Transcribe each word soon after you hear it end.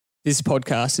This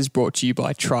podcast is brought to you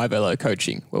by Trivelo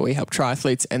Coaching, where we help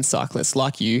triathletes and cyclists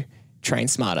like you train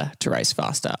smarter to race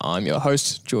faster. I'm your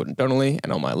host, Jordan Donnelly,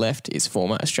 and on my left is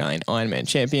former Australian Ironman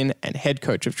champion and head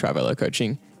coach of Trivelo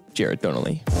Coaching, Jared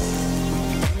Donnelly.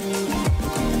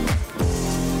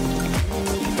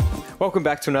 Welcome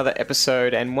back to another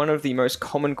episode, and one of the most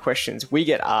common questions we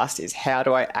get asked is, how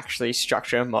do I actually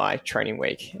structure my training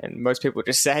week? And most people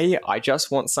just say, I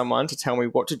just want someone to tell me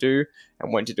what to do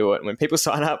and when to do it. And when people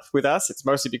sign up with us, it's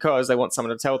mostly because they want someone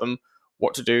to tell them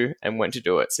what to do and when to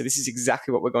do it. So this is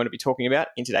exactly what we're going to be talking about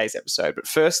in today's episode. But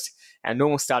first, our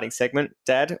normal starting segment.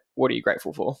 Dad, what are you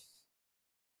grateful for?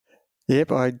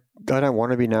 Yep, I don't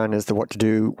want to be known as the what to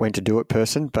do, when to do it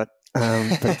person, but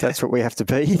if that's what we have to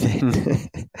be,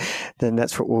 then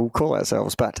that's what we'll call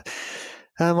ourselves. But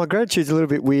my gratitude's a little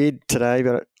bit weird today,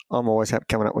 but I'm always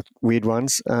coming up with weird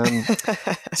ones.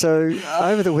 So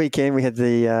over the weekend, we had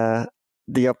the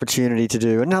opportunity to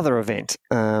do another event,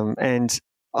 and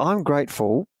I'm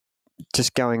grateful.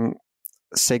 Just going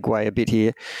segue a bit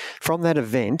here from that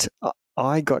event,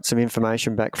 I got some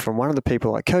information back from one of the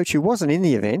people I coach who wasn't in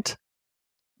the event,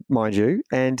 mind you,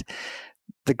 and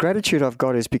the gratitude I've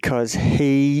got is because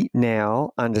he now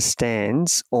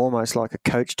understands almost like a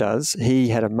coach does. He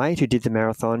had a mate who did the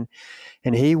marathon,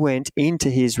 and he went into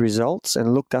his results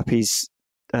and looked up his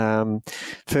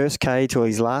first K to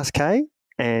his last K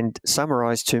and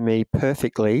summarized to me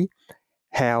perfectly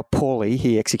how poorly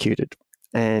he executed.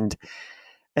 And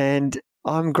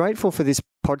I'm grateful for this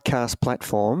podcast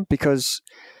platform because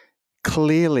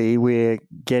clearly we're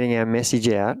getting our message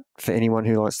out for anyone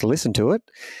who likes to listen to it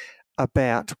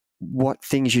about what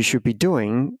things you should be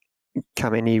doing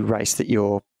come any race that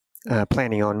you're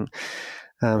planning on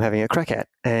having a crack at.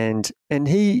 And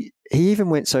he even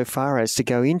went so far as to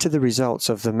go into the results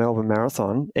of the Melbourne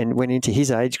Marathon and went into his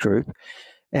age group,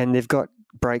 and they've got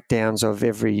breakdowns of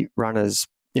every runner's,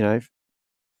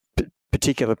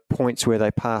 particular points where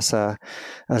they pass a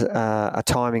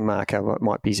timing marker, what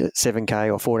might be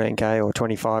 7K or 14K or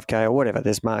 25K or whatever.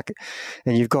 There's market,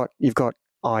 and you've got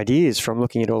ideas from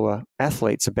looking at all the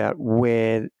athletes about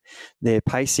where their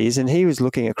pace is. And he was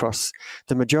looking across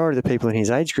the majority of the people in his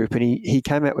age group, and he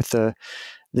came out with the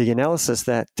analysis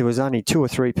that there was only 2 or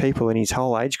 3 people in his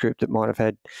whole age group that might have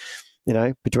had,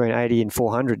 between 80 and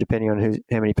 400, depending on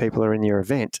how many people are in your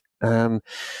event.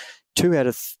 2 out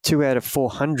of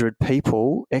 400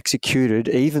 people executed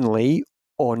evenly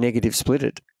or negative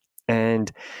splitted.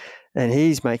 And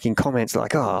he's making comments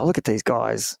like, "Oh, look at these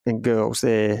guys and girls.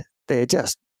 They're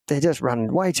just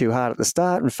running way too hard at the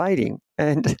start and fading."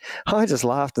 And I just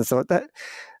laughed and thought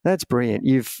that's brilliant.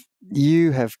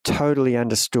 You have totally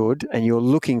understood, and you're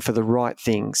looking for the right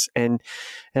things. And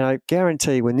I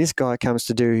guarantee when this guy comes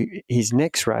to do his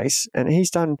next race, and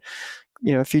he's done,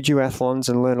 a few duathlons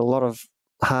and learned a lot of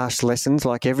harsh lessons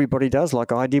like everybody does,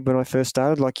 like I did when I first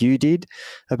started, like you did,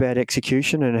 about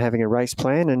execution and having a race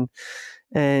plan.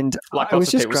 And like it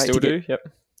was just great still do. Yep.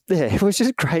 Yeah, it was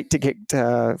just great to get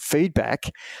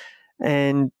feedback,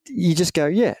 and you just go,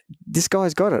 yeah, this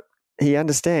guy's got it. He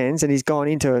understands, and he's gone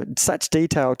into such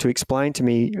detail to explain to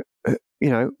me,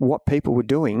 what people were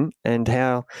doing and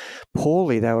how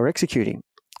poorly they were executing.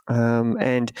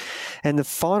 And the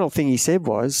final thing he said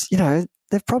was,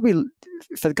 they've probably,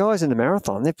 for the guys in the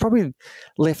marathon, they've probably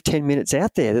left 10 minutes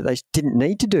out there that they didn't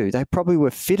need to do. They probably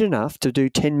were fit enough to do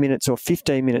 10 minutes or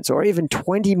 15 minutes or even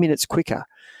 20 minutes quicker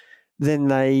than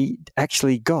they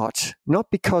actually got, not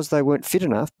because they weren't fit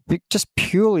enough, but just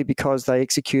purely because they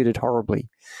executed horribly.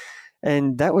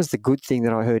 And that was the good thing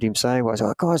that I heard him say was,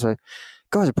 guys are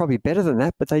probably better than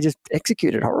that, but they just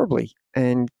executed horribly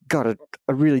and got a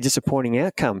really disappointing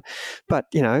outcome. But,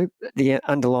 the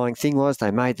underlying thing was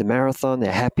they made the marathon,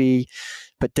 they're happy,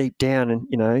 but deep down, and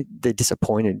they're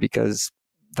disappointed because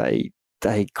they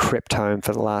crept home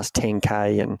for the last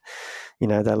 10K and,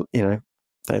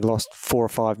 they lost 4 or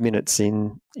 5 minutes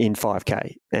in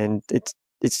 5K, and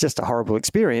it's just a horrible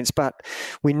experience. But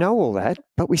we know all that,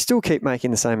 but we still keep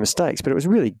making the same mistakes. But it was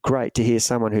really great to hear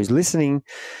someone who's listening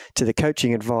to the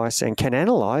coaching advice and can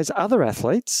analyze other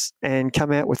athletes and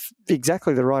come out with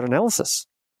exactly the right analysis.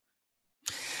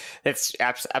 That's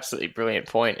absolutely brilliant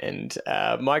point. And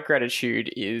my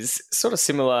gratitude is sort of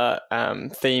similar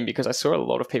theme, because I saw a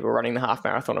lot of people running the half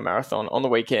marathon or marathon on the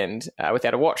weekend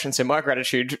without a watch. And so my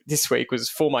gratitude this week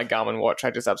was for my Garmin watch. I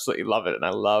just absolutely love it. And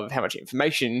I love how much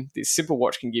information this simple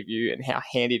watch can give you and how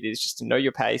handy it is just to know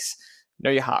your pace, know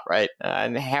your heart rate,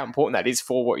 and how important that is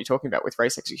for what you're talking about with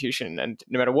race execution. And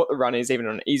no matter what the run is, even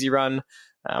on an easy run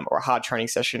or a hard training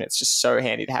session, it's just so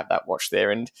handy to have that watch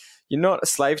there. And you're not a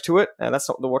slave to it, and that's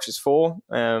not what the watch is for.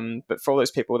 But for all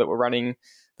those people that were running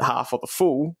half or the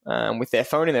full with their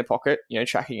phone in their pocket,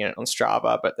 tracking it on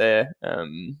Strava, but they're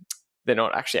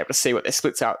not actually able to see what their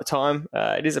splits are at the time.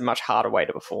 It is a much harder way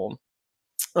to perform.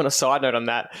 On a side note on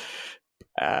that,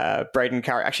 Braden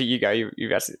Currie, actually you go, you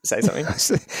have to say something.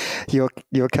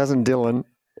 Your cousin Dylan,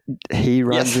 he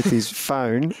runs with his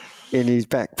phone in his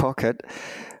back pocket,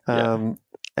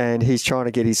 and he's trying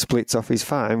to get his splits off his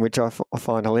phone, which I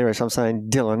find hilarious. I'm saying,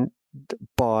 Dylan,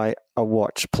 buy a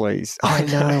watch, please. I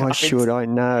know, I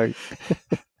know.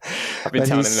 I've been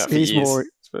telling him that for years.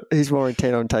 He's more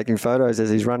intent on taking photos as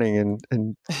he's running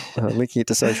and linking it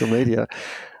to social media.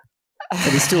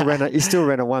 And he still ran a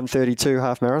 1:32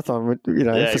 half marathon.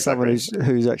 For someone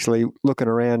who's actually looking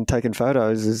around taking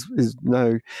photos is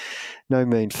no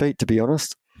mean feat, to be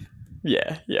honest.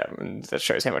 Yeah, and that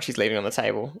shows how much he's leaving on the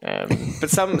table. But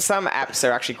some apps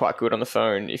are actually quite good on the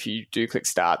phone. If you do click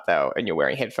start, and you're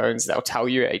wearing headphones, they'll tell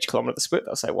you each kilometre the split.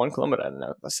 They'll say 1 kilometre, and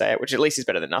they'll say it, which at least is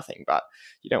better than nothing. But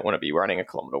you don't want to be running a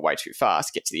kilometre way too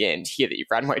fast, get to the end, hear that you've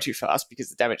run way too fast because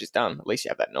the damage is done. At least you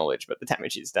have that knowledge, but the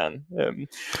damage is done.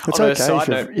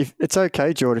 It's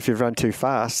okay, Jordan, if you've run too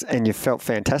fast and you've felt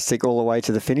fantastic all the way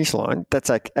to the finish line. That's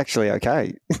actually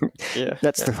okay.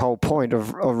 That's the whole point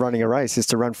of running a race, is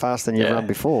to run faster than you've run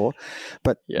before.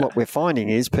 But what we're finding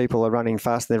is people are running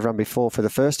faster than they've run before for the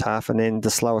first half, and then the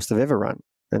slowest they've ever run.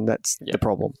 And that's the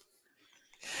problem.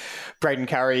 Braden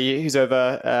Currie, who's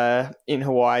over in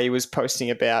Hawaii, was posting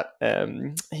about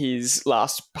his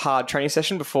last hard training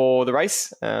session before the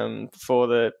race, for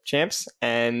the champs,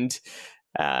 and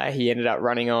he ended up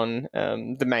running on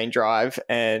the main drive,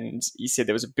 and he said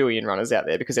there was 1 billion runners out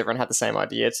there because everyone had the same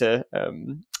idea to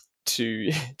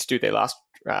do their last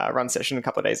run session a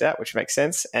couple of days out, which makes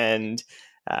sense. And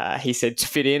he said, to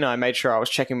fit in, I made sure I was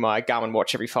checking my Garmin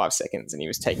watch every 5 seconds, and he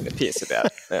was taking the piss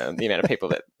about the amount of people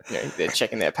that they're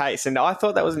checking their pace. And I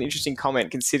thought that was an interesting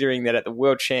comment, considering that at the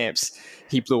World Champs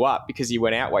he blew up because he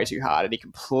went out way too hard and he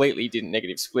completely didn't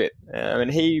negative split.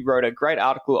 And he wrote a great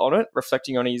article on it,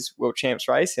 reflecting on his World Champs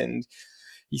race, and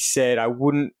he said, I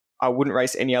wouldn't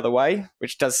race any other way,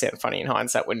 which does sound funny in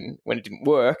hindsight when it didn't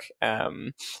work.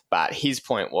 But his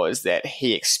point was that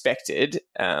he expected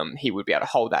he would be able to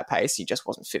hold that pace. He just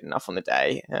wasn't fit enough on the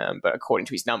day. But according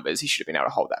to his numbers, he should have been able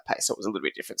to hold that pace. So it was a little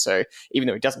bit different. So even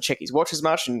though he doesn't check his watch as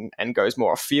much and goes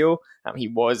more off feel, he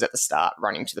was at the start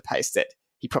running to the pace that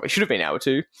he probably should have been able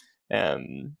to.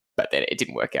 But then it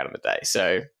didn't work out on the day.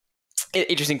 So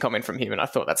interesting comment from him, and I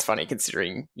thought that's funny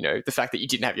considering the fact that you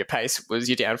didn't have your pace was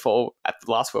your downfall at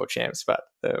the last World Champs. But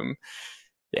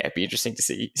it'd be interesting to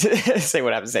see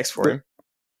what happens next for him.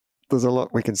 There's a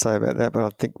lot we can say about that, but I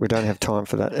think we don't have time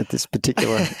for that at this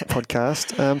particular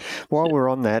podcast. While we're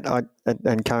on that,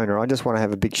 and Kona, I just want to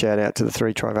have a big shout out to the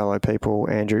 3 Trivallo people,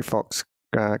 Andrew Fox,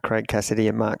 Craig Cassidy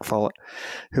and Mark Follett,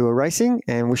 who are racing,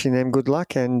 and wishing them good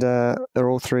luck. And they're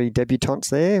all 3 debutantes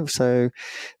there, so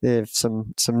there's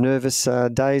some nervous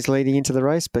days leading into the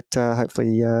race, but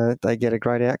hopefully they get a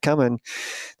great outcome. And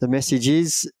the message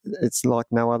is, it's like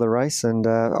no other race, and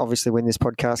obviously when this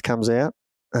podcast comes out,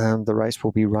 the race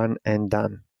will be run and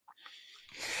done.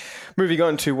 Moving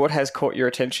on to what has caught your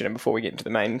attention, and before we get into the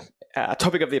main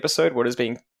topic of the episode, what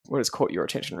has caught your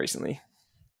attention recently?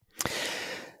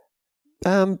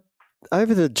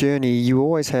 Over the journey, you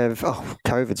always have,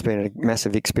 COVID's been a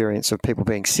massive experience of people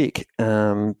being sick,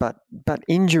 but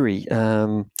injury,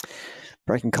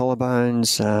 breaking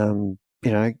collarbones,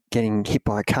 getting hit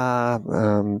by a car,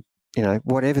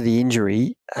 whatever the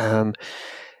injury,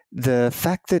 the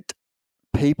fact that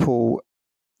people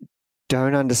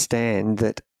don't understand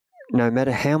that no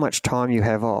matter how much time you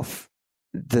have off,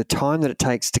 the time that it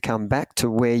takes to come back to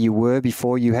where you were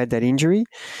before you had that injury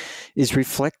is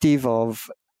reflective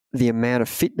of the amount of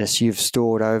fitness you've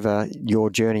stored over your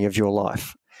journey of your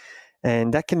life.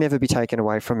 And that can never be taken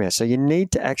away from you. So you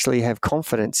need to actually have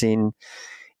confidence in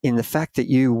the fact that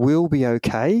you will be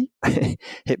okay.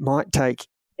 It might take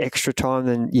extra time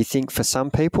than you think for some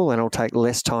people, and it'll take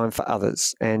less time for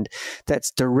others. And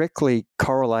that's directly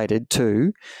correlated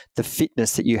to the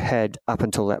fitness that you had up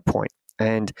until that point.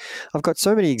 And I've got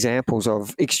so many examples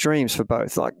of extremes for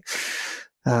both. Like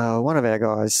one of our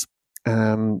guys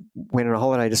went on a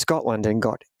holiday to Scotland and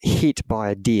got hit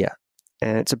by a deer.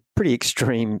 And it's a pretty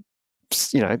extreme,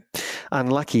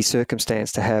 unlucky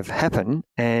circumstance to have happen.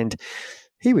 And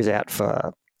he was out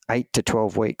for 8 to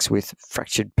 12 weeks with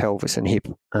fractured pelvis and hip,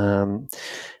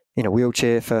 in a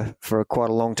wheelchair for quite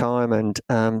a long time,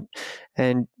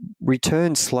 and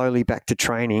returned slowly back to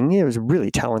training. He was a really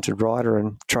talented rider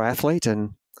and triathlete,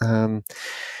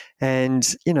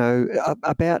 and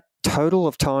about total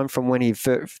of time from when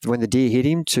the deer hit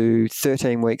him to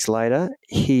 13 weeks later,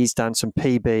 he's done some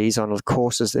PBs on the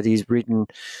courses that he's ridden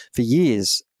for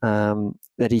years,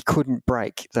 that he couldn't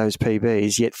break those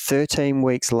PBs. Yet 13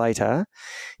 weeks later,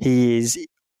 he is,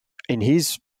 in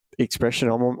his expression,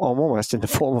 I'm almost in the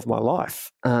form of my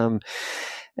life.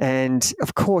 And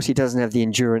of course, he doesn't have the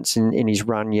endurance in his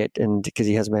run yet, and because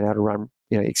he hasn't been able to run,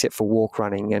 except for walk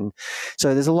running. And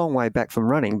so there's a long way back from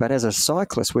running. But as a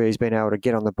cyclist, where he's been able to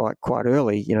get on the bike quite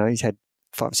early, he's had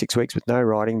 5 or 6 weeks with no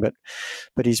riding, but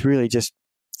he's really just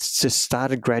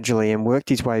started gradually and worked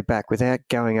his way back without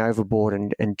going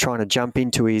overboard and trying to jump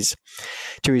into his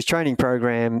training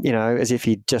program, as if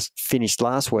he'd just finished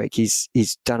last week. He's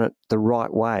done it the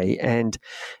right way, and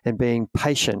being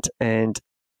patient and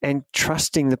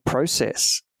trusting the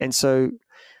process. And so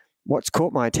what's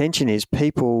caught my attention is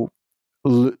people,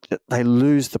 they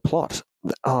lose the plot.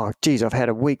 Oh, geez, I've had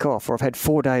a week off, or I've had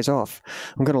 4 days off.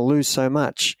 I'm going to lose so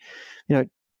much.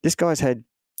 This guy's had,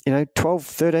 12,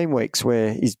 13 weeks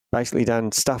where he's basically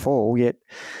done stuff all, yet,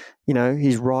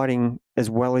 he's riding as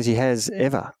well as he has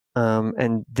ever.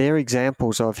 And they're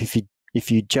examples of, if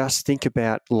you just think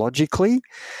about logically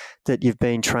that you've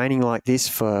been training like this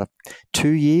for 2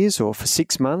 years or for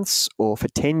 6 months or for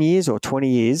 10 years or 20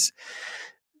 years,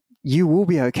 you will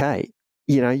be okay.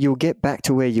 You'll get back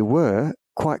to where you were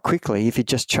quite quickly if you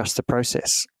just trust the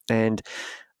process. And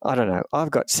I don't know,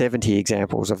 I've got 70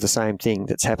 examples of the same thing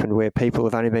that's happened, where people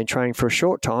have only been training for a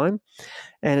short time,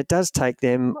 and it does take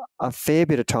them a fair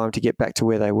bit of time to get back to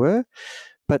where they were.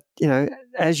 But,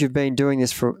 as you've been doing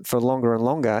this for longer and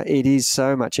longer, it is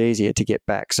so much easier to get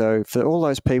back. So for all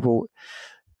those people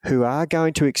who are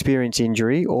going to experience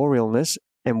injury or illness,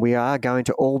 and we are going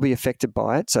to all be affected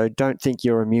by it, so don't think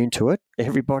you're immune to it.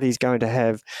 Everybody's going to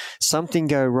have something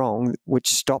go wrong which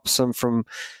stops them from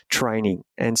training.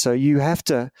 And so you have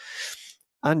to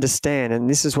understand, and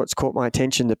this is what's caught my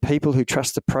attention, the people who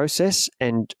trust the process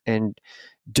and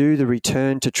do the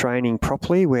return to training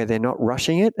properly, where they're not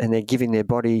rushing it and they're giving their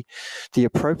body the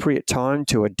appropriate time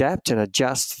to adapt and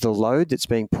adjust the load that's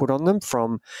being put on them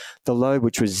from the load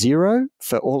which was 0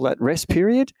 for all that rest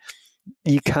period.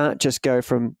 You can't just go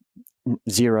from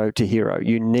 0 to hero.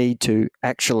 You need to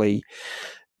actually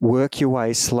work your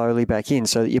way slowly back in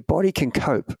so that your body can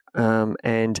cope,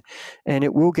 and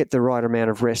it will get the right amount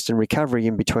of rest and recovery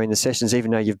in between the sessions, even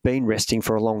though you've been resting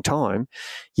for a long time.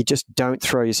 You just don't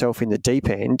throw yourself in the deep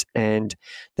end, and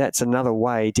that's another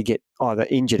way to get either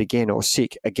injured again or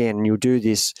sick again. And you'll do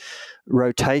this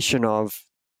rotation of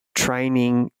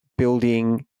training,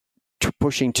 building,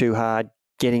 pushing too hard,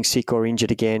 getting sick or injured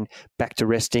again, back to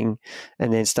resting,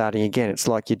 and then starting again. It's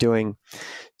like you're doing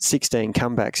 16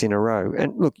 comebacks in a row.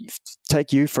 And look,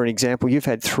 take you for an example. You've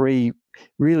had 3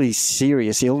 really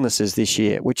serious illnesses this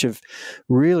year, which have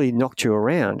really knocked you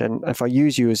around. And if I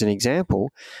use you as an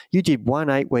example, you did one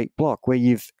 8-week block where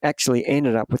you've actually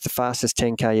ended up with the fastest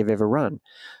 10K you've ever run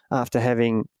after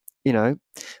having,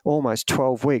 almost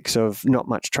 12 weeks of not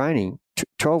much training,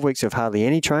 12 weeks of hardly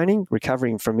any training,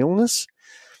 recovering from illness,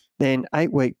 then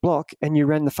 8-week block, and you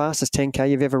ran the fastest 10K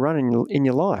you've ever run in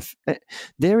your life.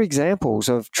 They're examples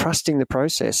of trusting the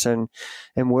process and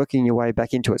working your way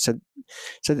back into it. So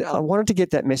I wanted to get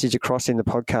that message across in the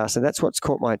podcast, and that's what's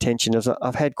caught my attention. Is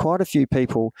I've had quite a few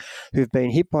people who've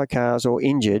been hit by cars or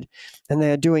injured, and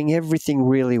they are doing everything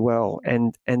really well,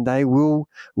 and they will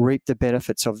reap the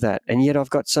benefits of that. And yet I've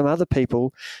got some other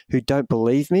people who don't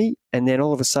believe me, and then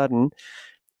all of a sudden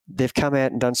they've come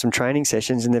out and done some training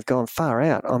sessions and they've gone far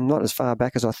out. I'm not as far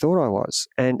back as I thought I was.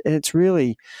 And it's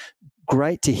really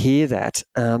great to hear that.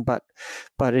 But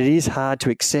it is hard to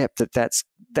accept that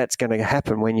that's going to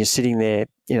happen when you're sitting there,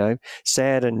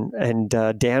 sad and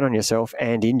down on yourself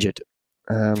and injured.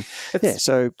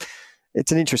 So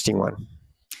it's an interesting one.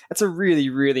 That's a really,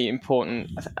 really important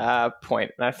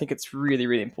point, and I think it's really,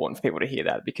 really important for people to hear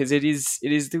that, because it is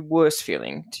the worst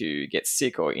feeling to get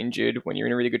sick or injured when you're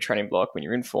in a really good training block, when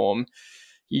you're in form.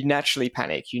 You naturally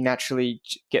panic. You naturally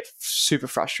get super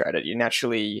frustrated. You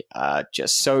naturally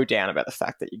just so down about the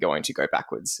fact that you're going to go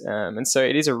backwards. And so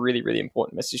it is a really, really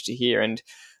important message to hear. And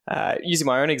using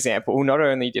my own example, not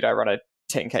only did I run a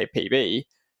 10K PB,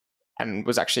 and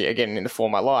was actually, again, in the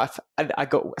form of my life, I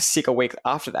got sick a week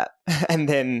after that and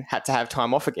then had to have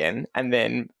time off again. And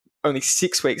then only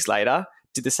 6 weeks later,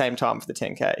 did the same time for the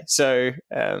 10K. So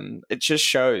it just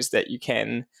shows that you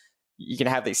can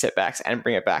have these setbacks and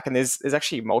bring it back. And there's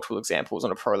actually multiple examples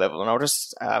on a pro level. And I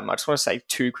just want to say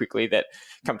 2 quickly that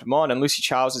come to mind. And Lucy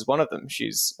Charles is one of them.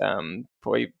 She's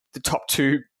probably the top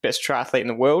 2 best triathlete in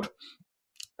the world.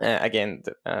 Again,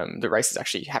 the race is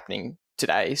actually happening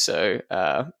today, so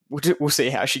we'll see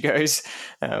how she goes.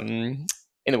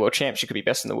 in the world champ. She could be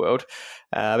best in the world.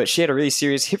 But she had a really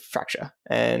serious hip fracture,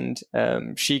 and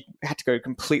she had to go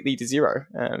completely to zero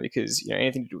because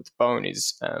anything to do with bone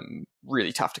is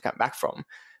really tough to come back from.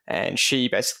 And she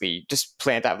basically just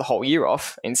planned to have the whole year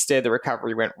off. Instead, the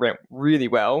recovery went really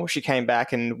well. She came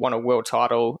back and won a world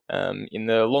title in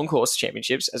the long course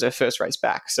championships as her first race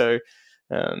back. So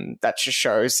that just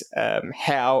shows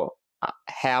how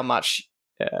much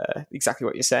exactly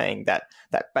what you're saying, that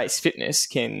base fitness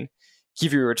can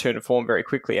give you a return to form very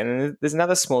quickly. And then there's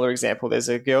another smaller example. There's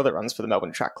a girl that runs for the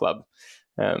Melbourne Track Club,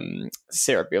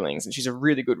 Sarah Billings, and she's a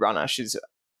really good runner. She's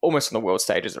almost on the world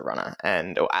stage as a runner,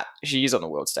 she is on the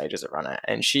world stage as a runner,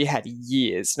 and she had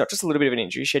years, not just a little bit of an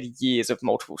injury, she had years of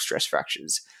multiple stress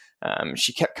fractures.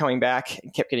 She kept coming back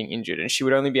and kept getting injured, and she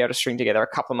would only be able to string together a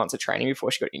couple of months of training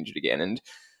before she got injured again.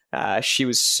 And she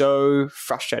was so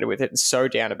frustrated with it and so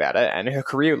down about it, and her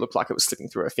career looked like it was slipping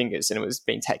through her fingers and it was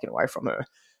being taken away from her.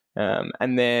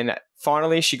 And then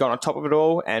finally she got on top of it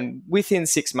all, and within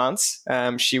 6 months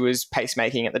she was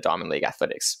pacemaking at the Diamond League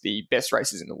Athletics, the best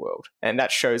races in the world, and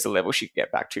that shows the level she could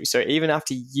get back to. So even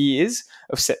after years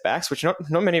of setbacks, which not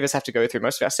many of us have to go through,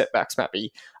 most of our setbacks might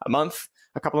be a month,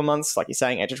 a couple of months, like you're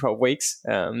saying, 8 to 12 weeks,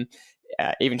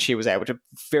 even she was able to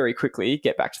very quickly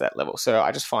get back to that level. So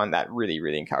I just find that really,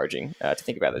 really encouraging to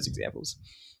think about those examples.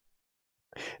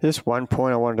 There's one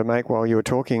point I wanted to make while you were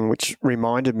talking, which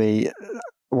reminded me,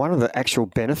 one of the actual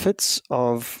benefits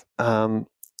of, and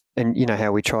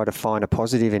how we try to find a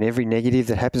positive in every negative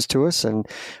that happens to us, and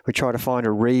we try to find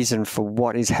a reason for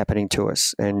what is happening to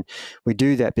us. And we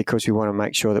do that because we want to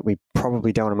make sure that we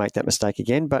probably don't want to make that mistake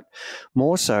again. But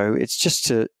more so, it's just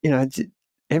to,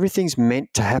 everything's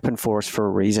meant to happen for us for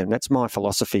a reason. That's my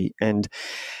philosophy. And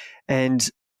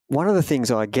one of the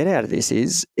things I get out of this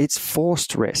is it's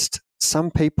forced rest. Some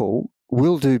people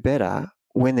will do better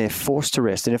when they're forced to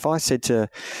rest. And if I said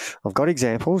I've got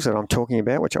examples that I'm talking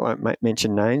about, which I won't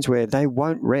mention names, where they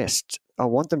won't rest. I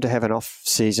want them to have an off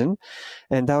season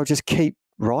and they'll just keep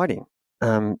riding.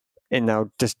 And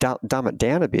they'll just dumb it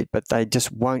down a bit, but they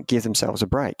just won't give themselves a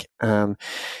break. And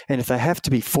if they have to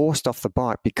be forced off the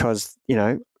bike because,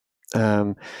 due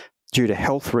to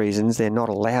health reasons, they're not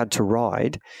allowed to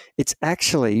ride, it's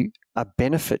actually a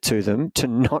benefit to them to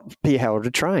not be able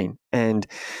to train. And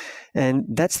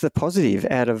that's the positive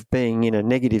out of being in a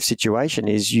negative situation,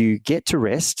 is you get to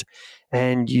rest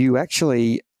and you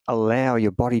actually allow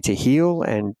your body to heal,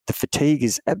 and the fatigue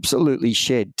is absolutely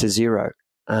shed to zero.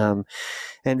 And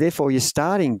therefore you're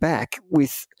starting back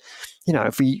with,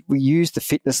 if we use the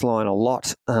fitness line a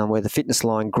lot, where the fitness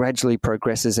line gradually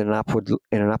progresses in an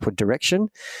upward direction,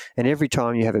 and every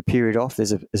time you have a period off,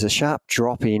 there's a sharp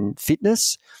drop in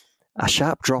fitness, a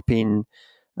sharp drop in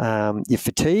your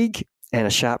fatigue, and a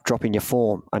sharp drop in your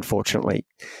form, unfortunately.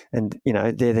 And,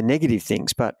 they're the negative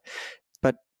things. But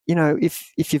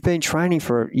if you've been training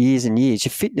for years and years,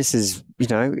 your fitness is,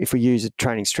 if we use a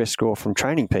training stress score from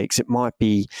Training Peaks, it might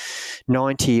be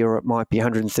 90 or it might be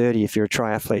 130 if you're a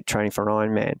triathlete training for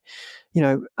an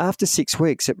Ironman. After 6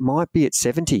 weeks, it might be at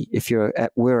 70 if we're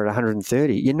at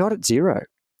 130. You're not at zero,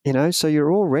 so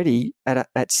you're already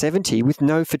at 70 with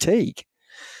no fatigue.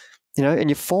 And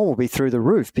your form will be through the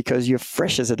roof because you're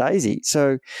fresh as a daisy.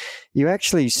 So you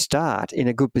actually start in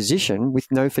a good position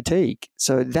with no fatigue.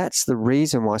 So that's the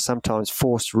reason why sometimes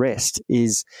forced rest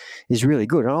is really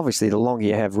good. And obviously, the longer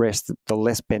you have rest, the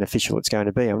less beneficial it's going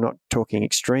to be. I'm not talking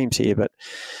extremes here, but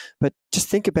just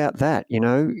think about that.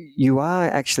 You are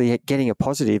actually getting a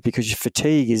positive because your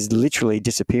fatigue is literally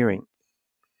disappearing.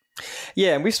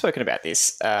 Yeah, and we've spoken about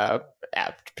this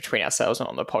between ourselves and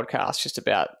on the podcast, just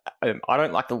about I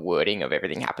don't like the wording of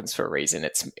everything happens for a reason.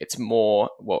 It's more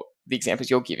what the examples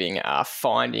you're giving are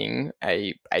finding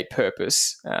a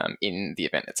purpose in the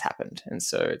event that's happened, and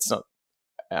so it's not.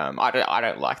 I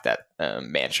don't like that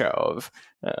mantra of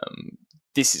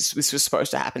this was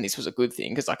supposed to happen. This was a good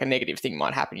thing, because like a negative thing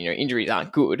might happen. Injuries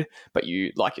aren't good, but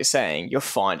like you're saying, you're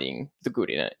finding the good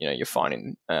in it. You're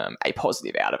finding a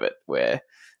positive out of it where.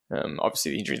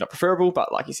 Obviously, the injury is not preferable,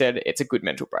 but like you said, it's a good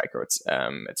mental break, or it's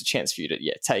a chance for you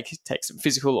to take some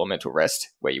physical or mental rest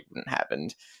where you wouldn't have,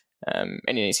 and in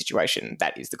any situation,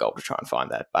 that is the goal, to try and find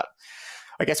that. But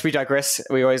I guess we digress.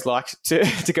 We always like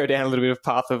to go down a little bit of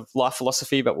path of life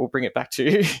philosophy, but we'll bring it back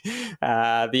to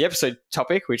the episode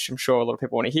topic, which I'm sure a lot of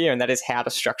people want to hear, and that is how to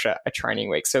structure a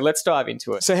training week. So let's dive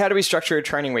into it. So how do we structure a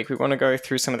training week? We want to go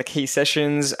through some of the key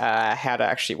sessions,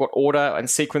 what order and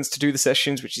sequence to do the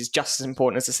sessions, which is just as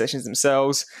important as the sessions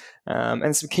themselves,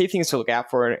 and some key things to look out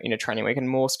for in a training week, and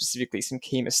more specifically, some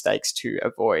key mistakes to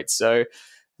avoid. So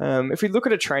If we look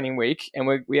at a training week, and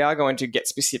we are going to get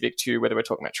specific to whether we're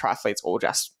talking about triathletes or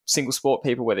just single sport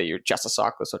people, whether you're just a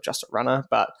cyclist or just a runner,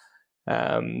 but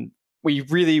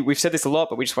we've said this a lot,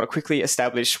 but we just want to quickly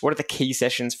establish what are the key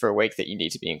sessions for a week that you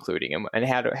need to be including, and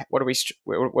what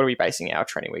are we basing our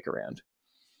training week around?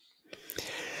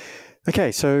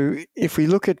 Okay, so if we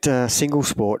look at single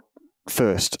sport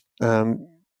first,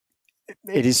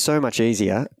 it is so much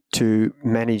easier to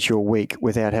manage your week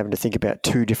without having to think about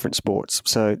two different sports.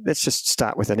 So let's just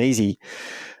start with an easy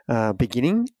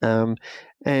beginning, and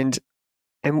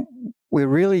we're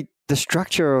really, the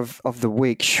structure of the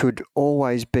week should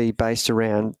always be based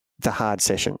around the hard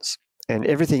sessions, and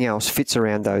everything else fits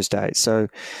around those days. So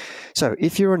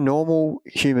if you're a normal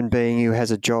human being who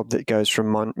has a job that goes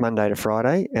from Monday to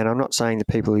Friday, and I'm not saying the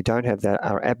people who don't have that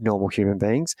are abnormal human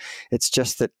beings, it's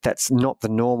just that that's not the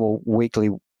normal weekly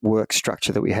work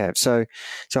structure that we have. So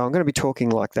I'm going to be talking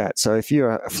like that. So if you're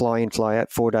a fly in, fly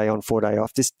out, 4 day on, 4 day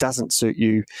off, this doesn't suit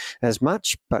you as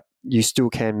much, but you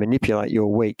still can manipulate your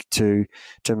week to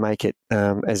make it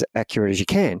as accurate as you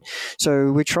can.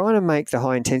 So we're trying to make the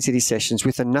high intensity sessions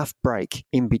with enough break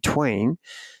in between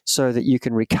so that you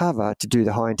can recover to do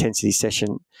the high intensity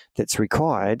session that's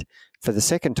required for the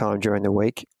second time during the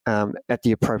week at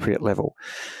the appropriate level.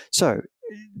 So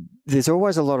there's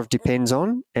always a lot of depends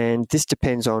on, and this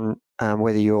depends on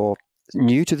whether you're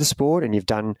new to the sport and you've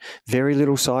done very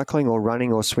little cycling or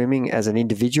running or swimming as an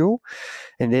individual,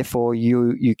 and therefore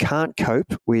you can't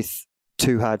cope with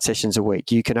 2 hard sessions a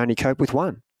week. You can only cope with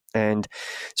 1. And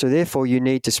so therefore you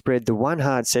need to spread the 1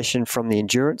 hard session from the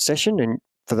endurance session. And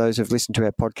for those who've listened to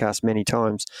our podcast many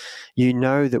times, you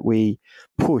know that we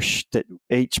push that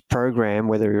each program,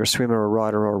 whether you're a swimmer, a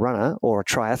rider or a runner or a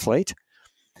triathlete,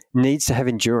 needs to have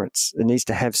endurance. It needs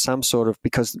to have some sort of,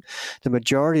 because the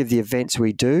majority of the events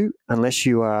we do, unless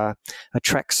you are a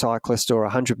track cyclist or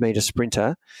a 100-meter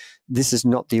sprinter, this is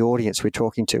not the audience we're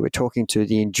talking to. We're talking to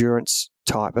the endurance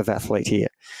type of athlete here.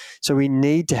 So we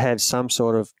need to have some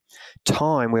sort of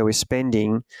time where we're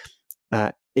spending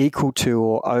equal to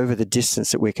or over the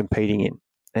distance that we're competing in.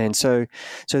 And so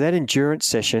that endurance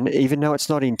session, even though it's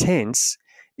not intense,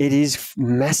 it is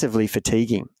massively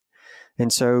fatiguing.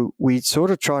 And so we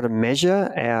sort of try to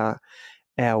measure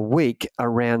our week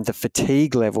around the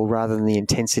fatigue level rather than the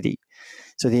intensity.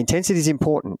 So the intensity is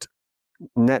important,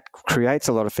 and that creates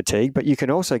a lot of fatigue, but you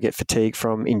can also get fatigue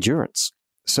from endurance.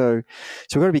 So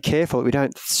we've got to be careful that we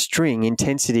don't string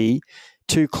intensity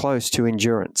too close to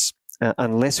endurance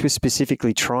unless we're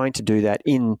specifically trying to do that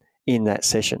in that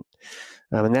session.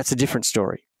 And that's a different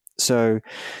story. So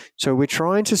we're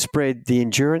trying to spread the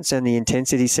endurance and the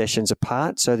intensity sessions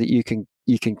apart so that you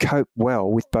can cope well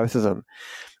with both of them.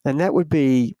 And that would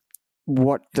be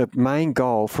what the main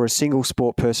goal for a single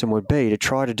sport person would be, to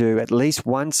try to do at least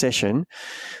 1 session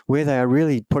where they are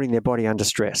really putting their body under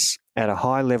stress at a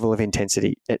high level of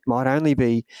intensity. It might only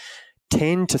be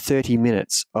 10 to 30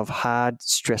 minutes of hard,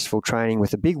 stressful training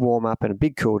with a big warm-up and a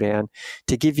big cool-down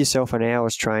to give yourself an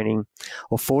hour's training,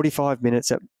 or 45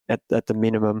 minutes at the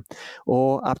minimum,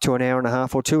 or up to an hour and a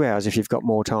half or 2 hours if you've got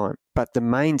more time. But the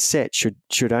main set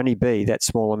should only be that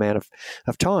small amount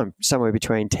of time, somewhere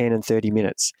between 10 and 30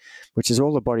 minutes, which is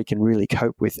all the body can really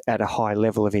cope with at a high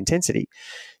level of intensity.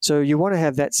 So you want to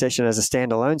have that session as a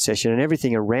standalone session, and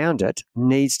everything around it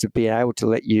needs to be able to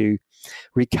let you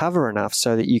recover enough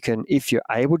so that you can, if you're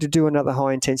able to do another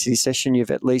high intensity session,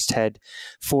 you've at least had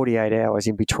 48 hours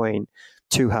in between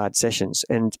 2 hard sessions.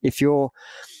 And if you're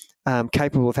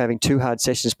capable of having 2 hard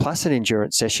sessions plus an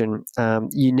endurance session,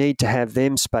 you need to have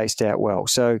them spaced out well.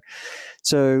 So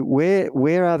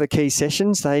where are the key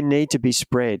sessions? They need to be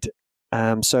spread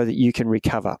so that you can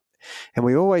recover. And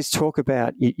we always talk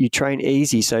about you train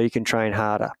easy so you can train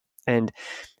harder. And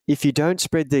if you don't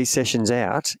spread these sessions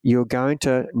out, you're going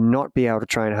to not be able to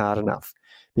train hard enough,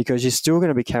 because you're still going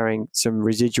to be carrying some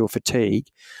residual fatigue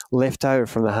left over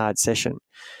from the hard session.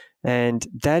 And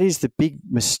that is the big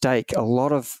mistake a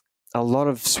lot of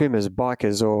swimmers,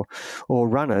 bikers or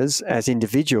runners as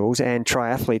individuals and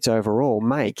triathletes overall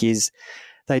make, is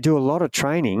they do a lot of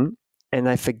training and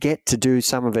they forget to do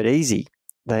some of it easy.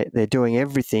 They're doing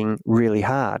everything really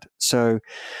hard. So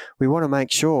we want to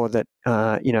make sure that,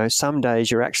 some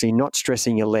days you're actually not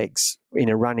stressing your legs in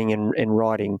a running and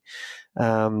riding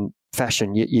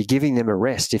fashion. You're giving them a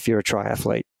rest if you're a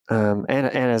triathlete. And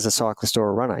as a cyclist or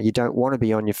a runner, you don't want to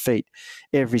be on your feet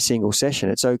every single session.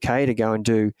 It's okay to go and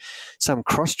do some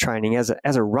cross training. As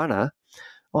a runner,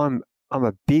 I'm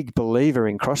a big believer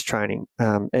in cross training.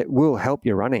 It will help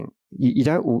your running. You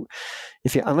don't,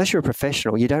 unless you're a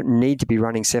professional, you don't need to be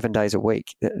running 7 days a week.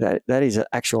 That is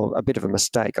a bit of a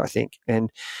mistake, I think. And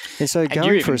so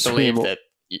going for a swim.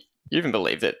 You even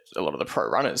believe that a lot of the pro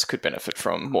runners could benefit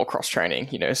from more cross training,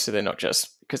 so they're not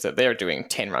just because they're doing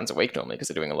 10 runs a week normally because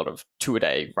they're doing a lot of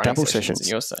 2-a-day running double sessions. sessions. And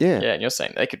you're saying, and you're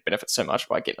saying they could benefit so much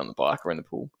by getting on the bike or in the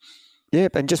pool. Yeah,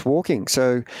 and just walking.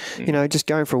 So, just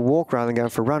going for a walk rather than going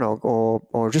for a run,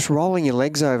 or just rolling your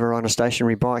legs over on a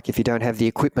stationary bike if you don't have the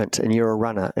equipment and you're a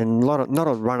runner. And not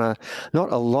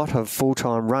a lot of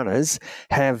full-time runners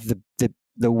have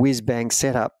the whiz-bang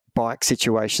setup bike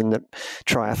situation that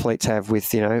triathletes have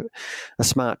with, a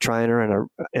smart trainer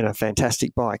and a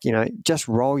fantastic bike. Just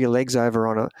roll your legs over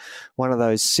on one of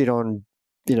those sit-on,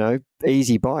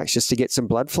 easy bikes just to get some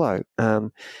blood flow,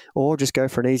 or just go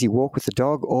for an easy walk with the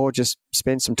dog, or just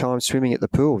spend some time swimming at the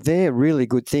pool. They're really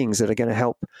good things that are going to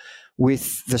help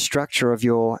with the structure of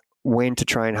your when to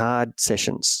train hard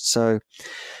sessions. So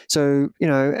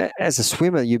as a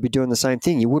swimmer, you'd be doing the same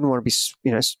thing. You wouldn't want to be,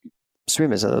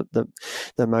 swimmers are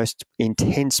the most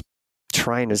intense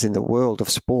trainers in the world of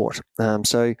sport. They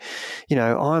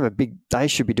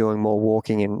should be doing more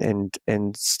walking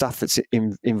and stuff that's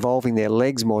involving their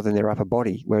legs more than their upper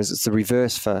body, whereas it's the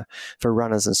reverse for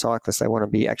runners and cyclists. They want to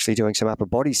be actually doing some upper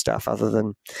body stuff other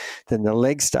than the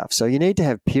leg stuff. So you need to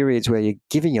have periods where you're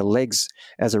giving your legs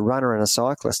as a runner and a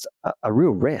cyclist a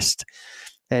real rest.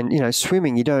 And,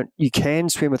 swimming, you can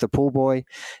swim with a pull buoy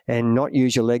and not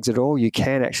use your legs at all. You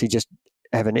can actually just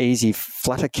have an easy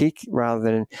flutter kick rather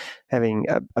than having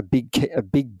a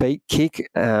big beat kick.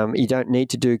 You don't need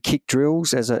to do kick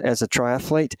drills as a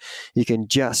triathlete. You can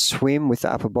just swim with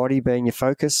the upper body being your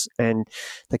focus, and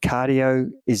the cardio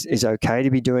is okay to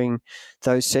be doing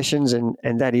those sessions,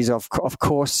 and that is of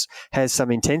course has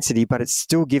some intensity, but it's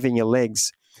still giving your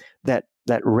legs that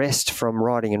rest from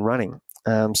riding and running.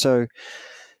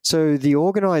 So the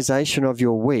organisation of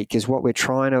your week is what we're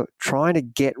trying to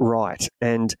get right.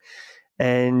 And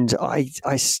I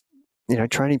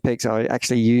Training Peaks, I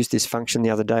actually used this function the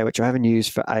other day, which I haven't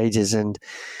used for ages. And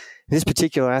this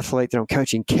particular athlete that I'm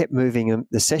coaching kept moving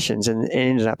the sessions and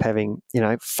ended up having,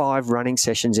 5 running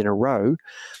sessions in a row.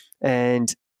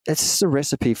 And it's just a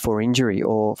recipe for injury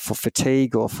or for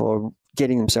fatigue or for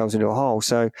getting themselves into a hole.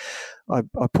 So I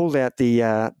pulled out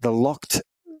the locked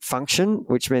function,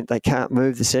 which meant they can't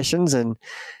move the sessions, and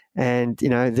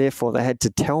therefore they had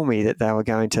to tell me that they were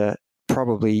going to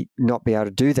probably not be able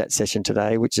to do that session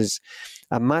today, which is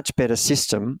a much better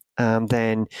system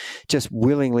than just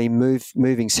willingly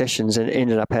moving sessions, and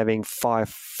ended up having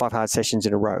five hard sessions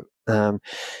in a row.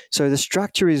 So the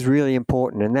structure is really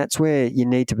important, and that's where you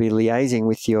need to be liaising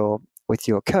with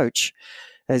your coach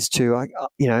as to, I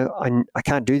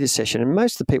can't do this session. And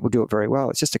most of the people do it very well.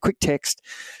 It's just a quick text,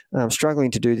 I'm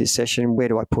struggling to do this session, where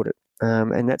do I put it?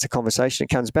 And that's a conversation. It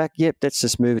comes back, yep, let's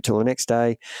just move it till the next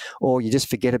day, or you just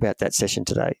forget about that session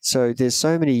today. So there's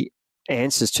so many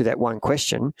answers to that one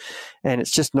question, and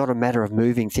it's just not a matter of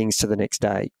moving things to the next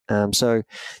day. So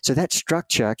that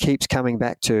structure keeps coming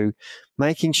back to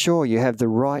making sure you have the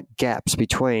right gaps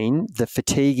between the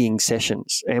fatiguing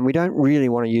sessions. And we don't really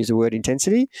want to use the word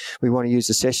intensity. We want to use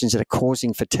the sessions that are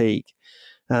causing fatigue,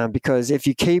 because if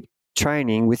you keep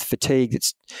training with fatigue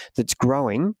that's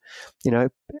growing,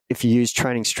 if you use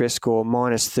training stress score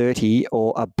minus 30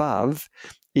 or above,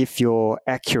 if you're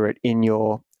accurate in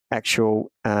your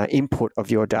actual input of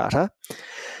your data,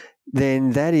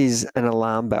 then that is an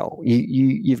alarm bell.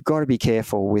 You've got to be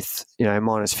careful with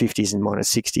minus 50s and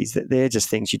minus 60s. That they're just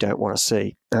things you don't want to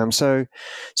see. So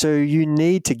you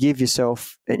need to give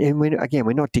yourself, and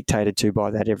we're not dictated to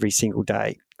by that every single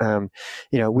day.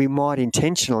 We might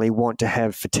intentionally want to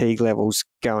have fatigue levels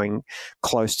going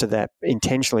close to that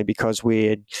intentionally because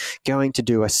we're going to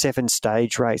do a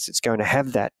 7-stage race. It's going to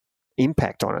have that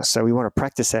impact on us. So we want to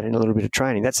practice that in a little bit of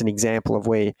training. That's an example of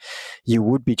where you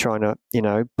would be trying to,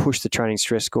 push the training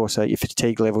stress score so your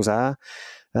fatigue levels are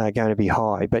going to be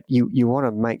high. But you want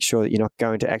to make sure that you're not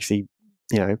going to actually,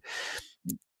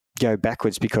 go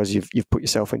backwards because you've put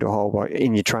yourself into a hole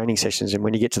in your training sessions, and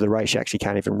when you get to the race you actually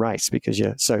can't even race because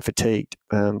you're so fatigued.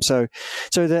 So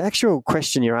the actual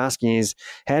question you're asking is,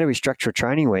 how do we structure a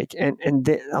training week? And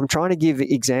I'm trying to give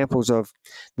examples of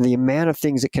the amount of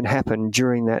things that can happen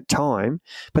during that time,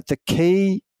 but the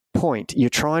key point you're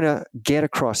trying to get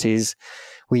across is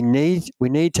we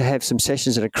need to have some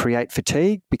sessions that create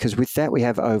fatigue, because with that we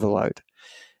have overload.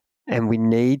 And we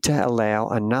need to allow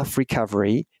enough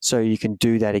recovery so you can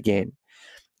do that again.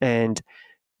 And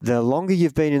the longer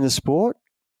you've been in the sport,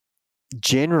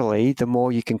 generally, the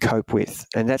more you can cope with.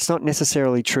 And that's not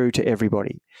necessarily true to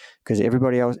everybody, because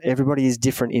everybody is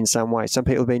different in some way. Some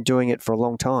people have been doing it for a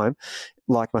long time,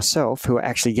 like myself, who are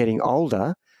actually getting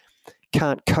older,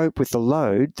 can't cope with the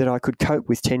load that I could cope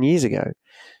with 10 years ago.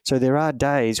 So there are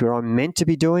days where I'm meant to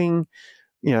be doing,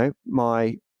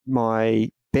 my my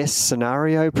best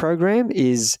scenario program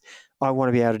is I want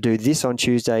to be able to do this on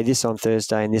Tuesday, this on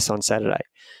Thursday, and this on Saturday.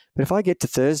 But if I get to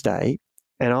Thursday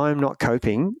and I'm not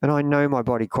coping, and I know my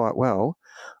body quite well,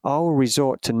 I'll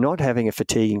resort to not having a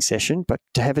fatiguing session, but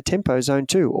to have a tempo zone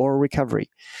 2 or a recovery.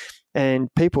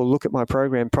 And people look at my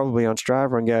program probably on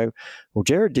Strava and go, well,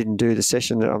 Jared didn't do the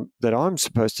session that I'm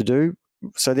supposed to do,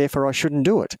 so therefore I shouldn't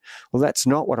do it. Well, that's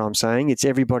not what I'm saying. It's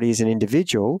everybody as an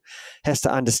individual has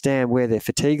to understand where their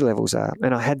fatigue levels are.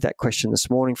 And I had that question this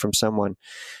morning from someone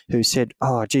who said,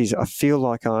 oh, geez, I feel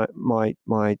like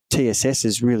my TSS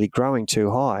is really growing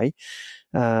too high.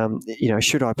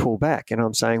 Should I pull back? And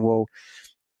I'm saying, well,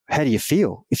 how do you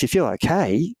feel? If you feel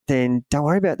okay, then don't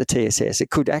worry about the TSS. It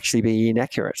could actually be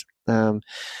inaccurate.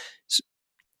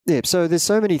 So there's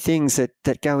so many things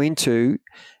that go into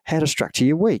how to structure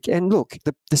your week. And look,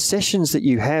 the sessions that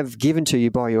you have given to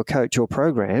you by your coach or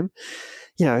program,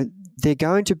 they're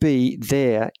going to be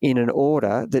there in an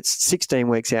order that's 16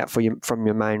 weeks out from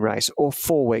your main race or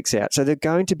 4 weeks out. So they're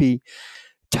going to be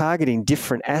targeting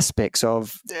different aspects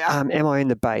of, am I in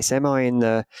the base? Am I in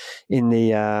the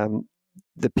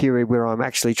period where I'm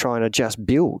actually trying to just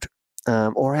build?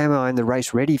 Or am I in the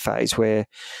race ready phase where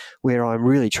I'm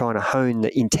really trying to hone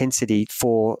the intensity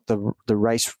for the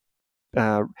race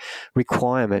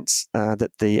requirements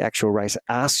that the actual race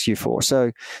asks you for?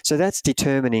 So that's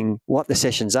determining what the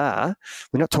sessions are.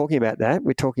 We're not talking about that.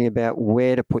 We're talking about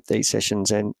where to put these sessions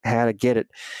and how to get it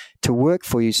to work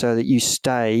for you so that you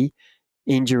stay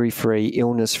injury-free,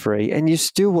 illness-free, and you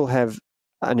still will have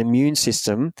an immune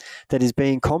system that is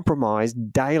being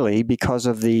compromised daily because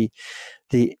of the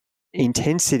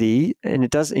intensity. And it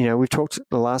does, we've talked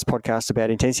the last podcast about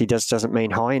intensity doesn't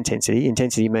mean high intensity.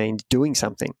 Intensity means doing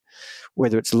something,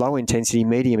 whether it's low intensity,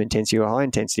 medium intensity, or high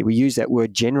intensity. We use that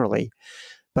word generally.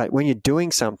 But when you're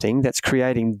doing something that's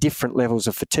creating different levels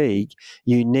of fatigue,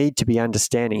 you need to be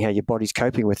understanding how your body's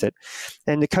coping with it.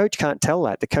 And the coach can't tell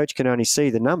that. The coach can only see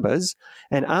the numbers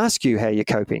and ask you how you're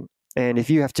coping. And if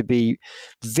you have to be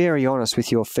very honest with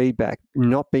your feedback,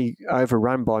 not be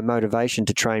overrun by motivation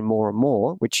to train more and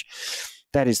more, which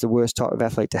that is the worst type of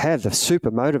athlete to have. The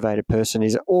super motivated person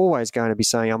is always going to be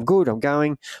saying, I'm good, I'm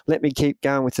going, let me keep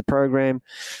going with the program.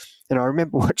 And I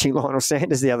remember watching Lionel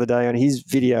Sanders the other day on his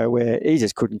video where he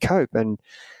just couldn't cope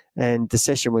and the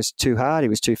session was too hard, he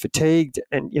was too fatigued.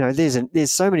 And,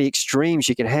 there's so many extremes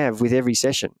you can have with every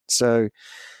session. So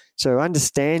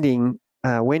understanding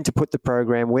when to put the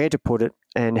program, where to put it,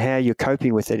 and how you're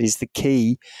coping with it is the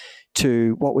key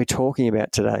to what we're talking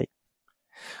about today.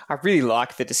 I really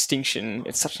like the distinction.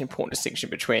 It's such an important distinction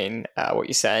between what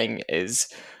you're saying is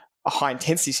a high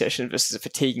intensity session versus a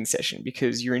fatiguing session,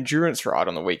 because your endurance ride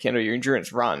on the weekend or your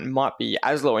endurance run might be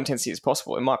as low intensity as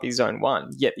possible. It might be zone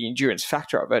 1, yet the endurance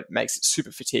factor of it makes it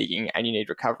super fatiguing and you need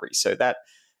recovery. So that's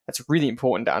really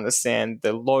important to understand.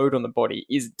 The load on the body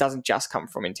doesn't just come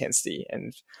from intensity.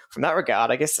 And from that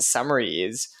regard, I guess the summary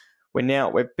is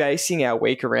we're basing our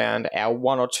week around our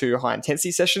 1 or 2 high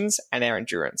intensity sessions and our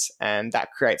endurance. And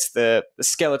that creates the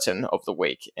skeleton of the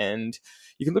week. And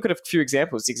you can look at a few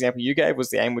examples. The example you gave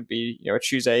was the aim would be, a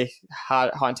Tuesday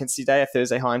high intensity day, a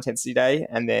Thursday high intensity day,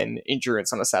 and then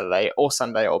endurance on a Saturday or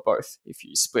Sunday or both. If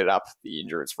you split up the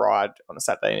endurance ride on a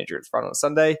Saturday and endurance ride on a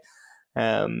Sunday,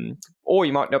 or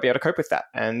you might not be able to cope with that,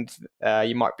 and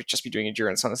you might just be doing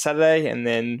endurance on a Saturday and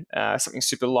then something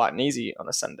super light and easy on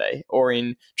a Sunday. Or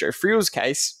in Joe Friel's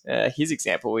case, his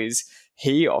example is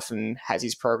he often has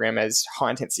his program as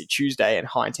high intensity Tuesday and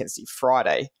high intensity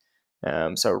Friday.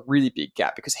 So a really big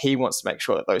gap because he wants to make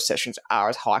sure that those sessions are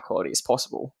as high quality as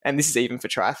possible. And this is even for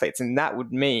triathletes. And that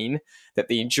would mean that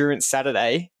the endurance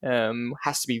Saturday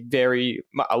has to be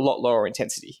a lot lower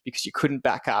intensity because you couldn't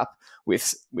back up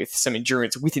with some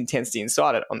endurance with intensity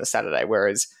inside it on the Saturday.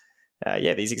 Whereas,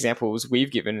 these examples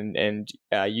we've given and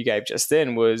you gave just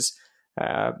then was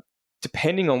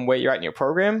depending on where you're at in your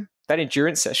program, that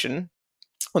endurance session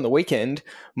on the weekend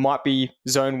might be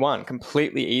zone 1,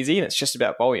 completely easy, and it's just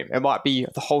about volume. It might be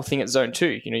the whole thing at zone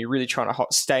 2. You're really trying to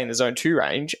stay in the zone 2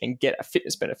 range and get a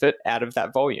fitness benefit out of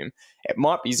that volume. It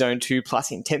might be zone 2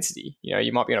 plus intensity.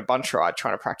 You might be on a bunch ride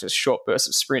trying to practice short bursts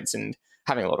of sprints and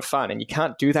having a lot of fun, and you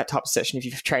can't do that type of session if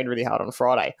you've trained really hard on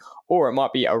Friday. Or it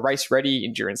might be a race ready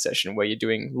endurance session where you're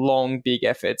doing long, big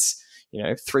efforts,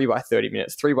 3 by 30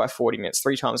 minutes, 3 by 40 minutes,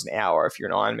 3 times an hour if you're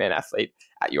an Ironman athlete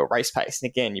at your race pace. And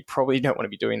again, you probably don't want to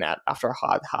be doing that after a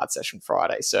hard session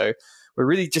Friday. So we're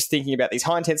really just thinking about these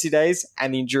high intensity days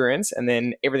and the endurance, and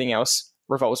then everything else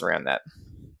revolves around that.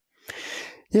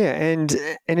 Yeah, and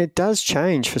it does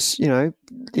change for,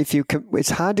 if it's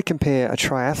hard to compare a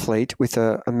triathlete with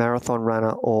a marathon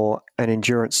runner or an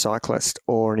endurance cyclist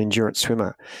or an endurance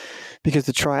swimmer, because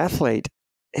the triathlete,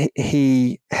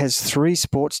 he has 3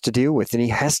 sports to deal with, and he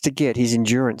has to get his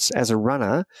endurance as a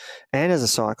runner and as a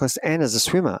cyclist and as a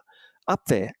swimmer up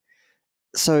there.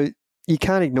 So you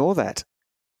can't ignore that.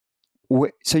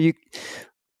 So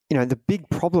the big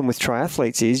problem with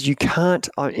triathletes is you can't,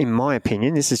 in my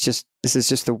opinion, this is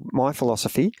just my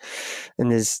philosophy, and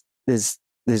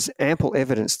there's ample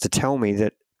evidence to tell me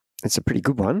that it's a pretty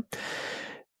good one,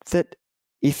 that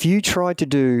if you tried to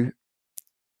do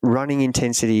running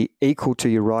intensity equal to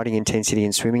your riding intensity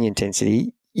and swimming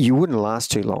intensity, you wouldn't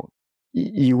last too long.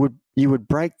 You would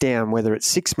break down, whether it's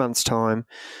 6 months' time,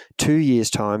 2 years'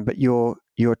 time, but your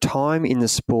time in the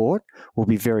sport will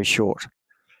be very short.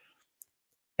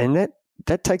 And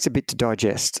that takes a bit to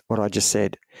digest, what I just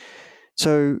said.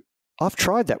 So I've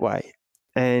tried that way,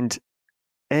 and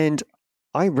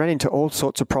I ran into all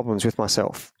sorts of problems with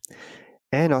myself.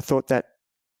 And I thought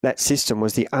that system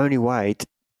was the only way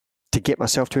to get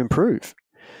myself to improve.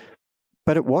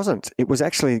 But it wasn't. It was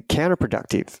actually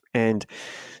counterproductive. And,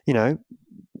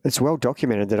 it's well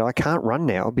documented that I can't run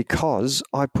now because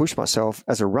I pushed myself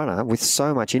as a runner with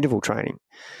so much interval training.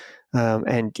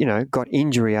 And got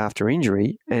injury after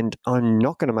injury, and I'm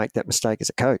not going to make that mistake as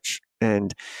a coach.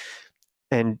 And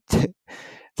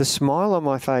the smile on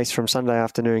my face from Sunday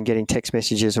afternoon, getting text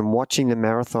messages and watching the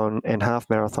marathon and half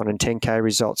marathon and 10K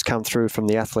results come through from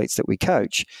the athletes that we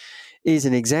coach, is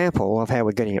an example of how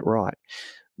we're getting it right.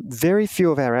 Very few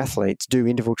of our athletes do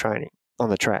interval training on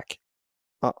the track.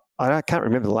 I can't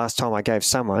remember the last time I gave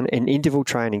someone an interval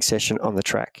training session on the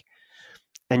track,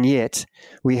 and yet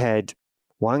we had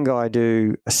one guy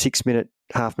do a 6-minute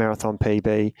half marathon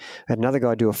PB, and another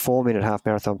guy do a 4-minute half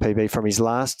marathon PB from his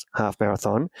last half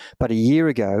marathon. But a year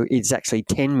ago, it's actually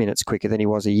 10 minutes quicker than he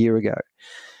was a year ago.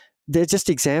 They're just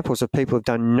examples of people who've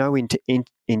done no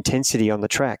intensity on the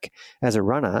track as a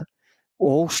runner,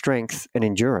 all strength and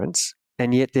endurance,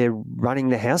 and yet they're running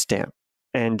the house down.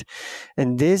 And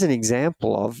there's an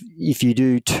example of, if you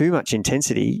do too much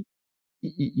intensity,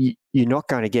 you're not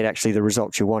going to get actually the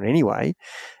results you want anyway,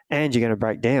 and you're going to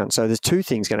break down. So there's 2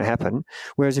 things going to happen.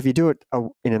 Whereas if you do it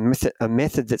in a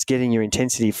method that's getting your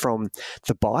intensity from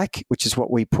the bike, which is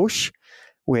what we push,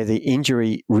 where the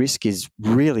injury risk is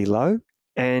really low,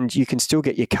 and you can still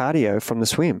get your cardio from the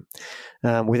swim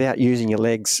without using your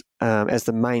legs as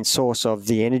the main source of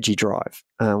the energy drive,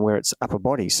 where it's upper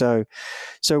body. So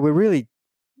we're really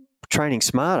training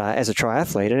smarter as a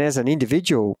triathlete, and as an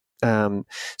individual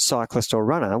cyclist or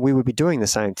runner, we would be doing the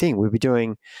same thing. We'd be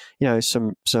doing,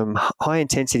 some high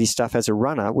intensity stuff as a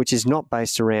runner, which is not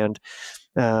based around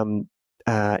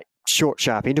short,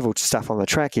 sharp interval stuff on the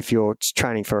track. If you're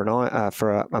training for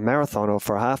a marathon or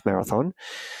for a half marathon,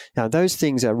 now those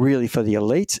things are really for the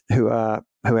elite who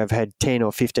have had 10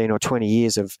 or 15 or 20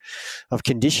 years of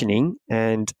conditioning,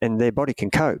 and their body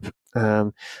can cope.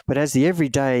 But as the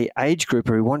everyday age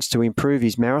grouper who wants to improve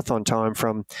his marathon time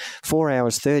from 4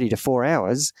 hours 30 to 4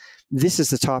 hours, this is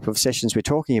the type of sessions we're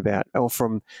talking about, or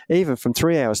even from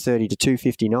 3 hours 30 to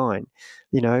 2:59.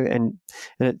 And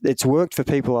it's worked for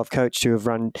people I've coached who have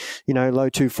run, low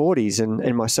 240s,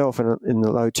 and myself in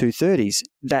the low 230s.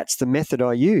 That's the method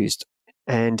I used.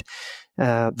 And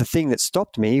the thing that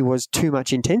stopped me was too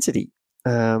much intensity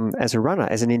as a runner,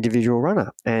 as an individual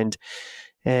runner. And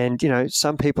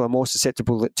some people are more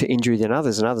susceptible to injury than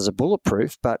others, and others are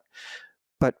bulletproof. But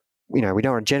we don't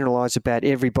want to generalize about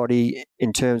everybody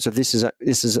in terms of this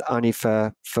is only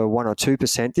for 1 or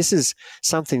 2%. This is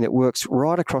something that works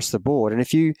right across the board. And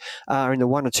if you are in the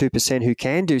 1 or 2% who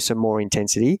can do some more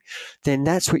intensity, then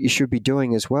that's what you should be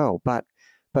doing as well. But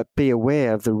be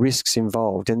aware of the risks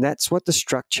involved, and that's what the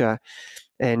structure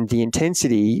and the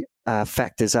intensity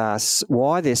factors are,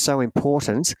 why they're so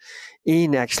important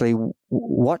in actually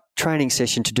what training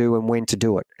session to do and when to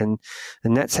do it. And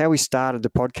that's how we started the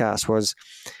podcast, was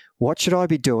what should I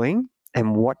be doing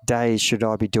and what days should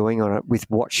I be doing on it, with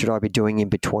what should I be doing in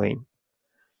between.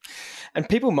 And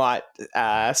people might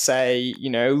say,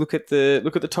 look at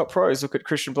the top pros. Look at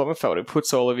Christian Blumenfeld, who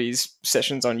puts all of his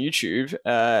sessions on YouTube.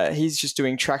 He's just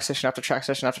doing track session after track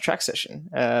session after track session.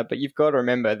 But you've got to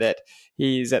remember that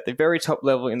he's at the very top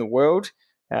level in the world.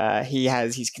 He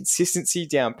has his consistency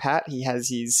down pat. He has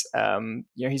his,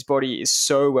 his body is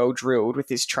so well drilled with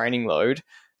this training load.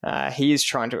 He is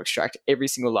trying to extract every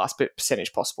single last bit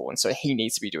percentage possible. And so he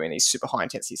needs to be doing these super high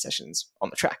intensity sessions on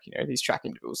the track, these track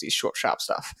intervals, these short, sharp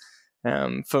stuff.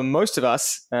 For most of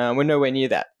us, we're nowhere near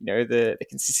that. The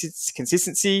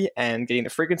consistency and getting the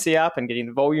frequency up and getting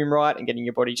the volume right and getting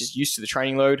your body just used to the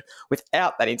training load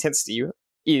without that intensity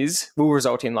will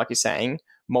result in, like you're saying,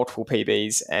 multiple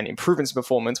PBs and improvements in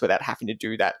performance without having to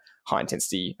do that high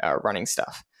intensity running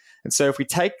stuff. And so if we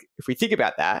think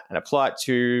about that and apply it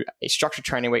to a structured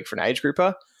training week for an age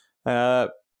grouper,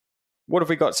 what have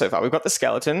we got so far? We've got the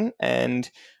skeleton, and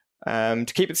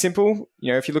to keep it simple,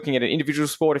 if you're looking at an individual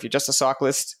sport, if you're just a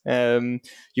cyclist,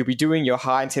 you'll be doing your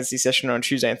high intensity session on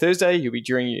Tuesday and Thursday. You'll be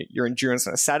doing your endurance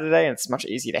on a Saturday, and it's much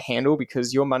easier to handle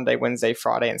because your Monday, Wednesday,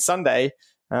 Friday, and Sunday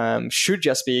should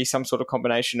just be some sort of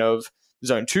combination of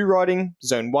zone 2 riding,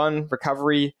 zone 1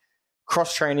 recovery,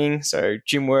 cross training, so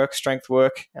gym work, strength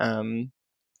work, and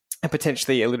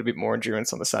potentially a little bit more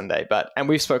endurance on the Sunday. And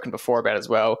we've spoken before about as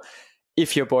well,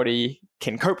 if your body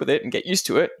can cope with it and get used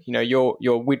to it,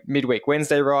 your midweek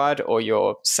Wednesday ride or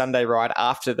your Sunday ride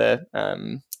after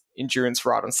the endurance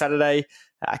ride on Saturday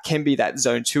can be that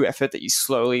zone 2 effort that you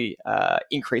slowly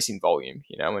increase in volume,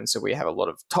 and so we have a lot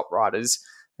of top riders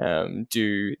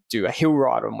do a hill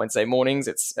ride on Wednesday mornings.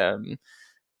 It's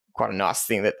quite a nice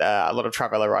thing that a lot of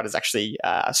Tri-Velo riders actually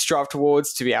strive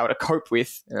towards, to be able to cope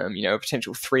with, a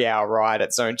potential 3-hour ride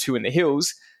at zone 2 in the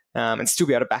hills, and still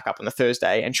be able to back up on the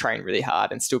Thursday and train really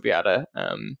hard and still be able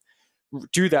to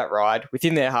do that ride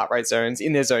within their heart rate zones,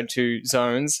 in their zone 2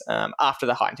 zones, after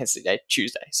the high intensity day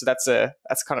Tuesday. So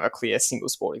that's kind of a clear single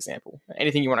sport example.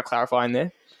 Anything you want to clarify in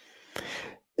there?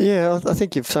 Yeah, I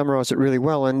think you've summarised it really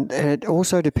well, and it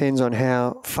also depends on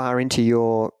how far into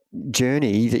your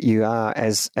journey that you are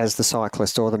as the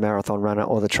cyclist or the marathon runner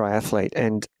or the triathlete,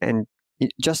 and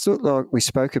just like we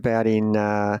spoke about in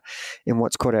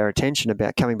what's caught our attention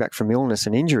about coming back from illness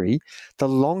and injury, the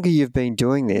longer you've been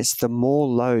doing this, the more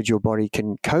load your body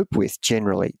can cope with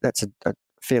generally. That's a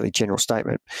fairly general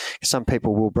statement. Some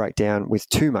people will break down with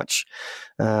too much,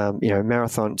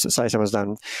 marathons. Say someone's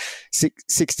done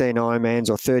 16 Ironmans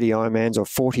or 30 Ironmans or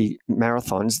 40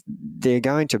 marathons, they're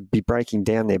going to be breaking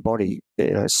down their body,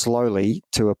 slowly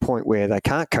to a point where they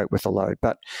can't cope with the load.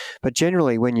 But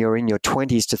generally, when you're in your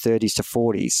 20s to 30s to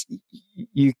 40s,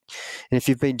 and if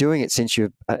you've been doing it since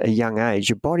you're a young age,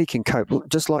 your body can cope.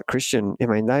 Just like Christian, I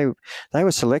mean, they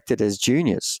were selected as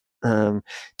juniors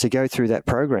to go through that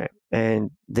program,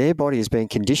 and their body has been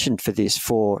conditioned for this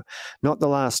for not the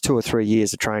last 2 or 3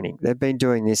 years of training. They've been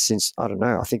doing this since, I don't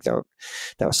know, I think they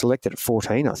were selected at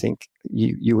 14. I think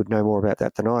you would know more about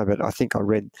that than I, but I think I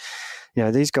read,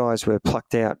 these guys were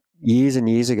plucked out years and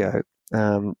years ago,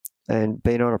 and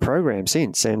been on a program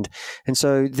since, and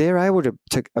so they're able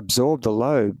to absorb the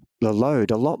load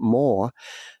a lot more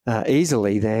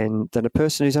easily than a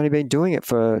person who's only been doing it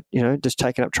for, just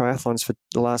taking up triathlons for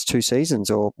the last 2 seasons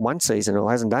or 1 season or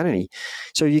hasn't done any.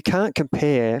 So you can't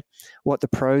compare what the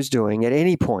pro's doing at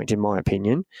any point, in my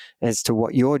opinion, as to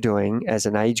what you're doing as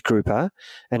an age grouper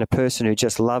and a person who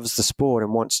just loves the sport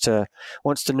and wants to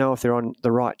know if they're on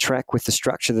the right track with the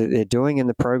structure that they're doing and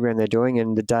the program they're doing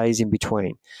and the days in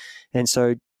between. And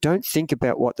so don't think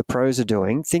about what the pros are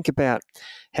doing. Think about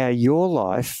how your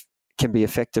life can be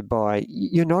affected by,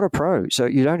 you're not a pro, so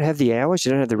you don't have the hours,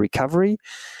 you don't have the recovery,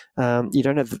 you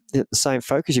don't have the same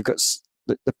focus. You've got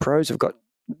the pros have got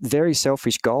very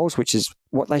selfish goals, which is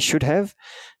what they should have,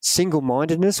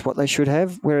 single-mindedness, what they should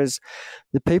have, whereas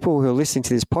the people who are listening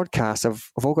to this podcast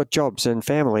have all got jobs and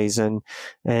families and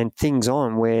things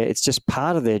on where it's just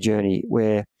part of their journey,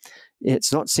 where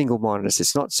it's not single-mindedness,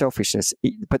 it's not selfishness,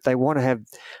 but they want to have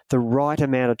the right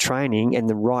amount of training and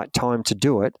the right time to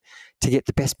do it to get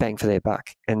the best bang for their buck.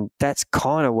 And that's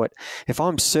kind of what, if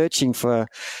I'm searching for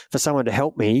someone to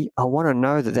help me, I want to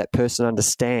know that person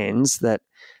understands that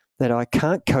I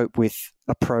can't cope with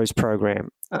a pros program,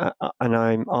 and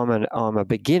I'm a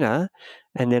beginner,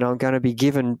 and then I'm going to be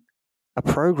given a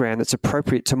program that's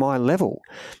appropriate to my level.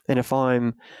 And if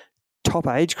I'm top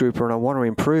age grouper and I want to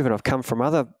improve, and I've come from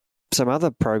some other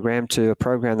program to a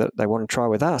program that they want to try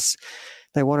with us,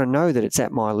 they want to know that it's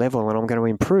at my level and I'm going to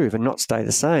improve and not stay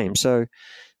the same. So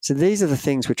these are the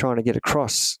things we're trying to get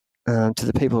across to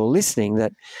the people who are listening,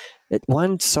 that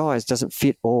one size doesn't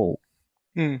fit all.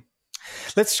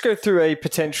 Let's go through a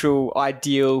potential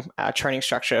ideal training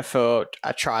structure for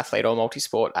a triathlete or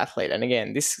multi-sport athlete. And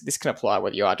again, this can apply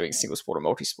whether you are doing single sport or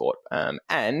multi-sport.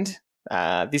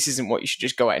 This isn't what you should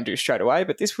just go out and do straight away,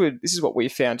 but this is what we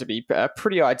found to be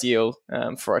pretty ideal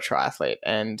for a triathlete.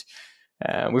 And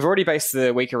we've already based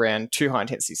the week around 2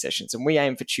 high-intensity sessions, and we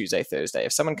aim for Tuesday, Thursday.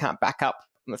 If someone can't back up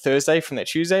on the Thursday from their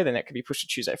Tuesday, then that can be pushed to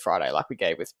Tuesday, Friday, like we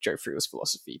gave with Joe Friel's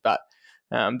philosophy. But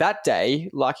that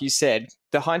day, like you said,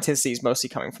 the high intensity is mostly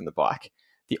coming from the bike.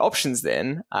 The options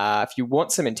then are, if you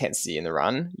want some intensity in the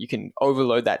run, you can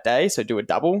overload that day. So do a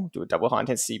double high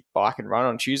intensity bike and run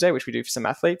on Tuesday, which we do for some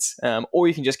athletes. Or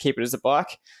you can just keep it as a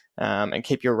bike and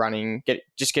keep your running,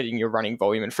 getting your running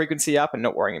volume and frequency up and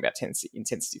not worrying about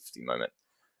intensity for the moment.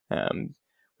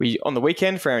 On the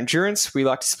weekend for our endurance, we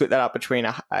like to split that up between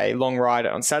a long ride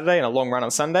on Saturday and a long run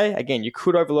on Sunday. Again, you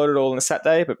could overload it all on a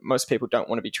Saturday, but most people don't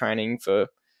want to be training for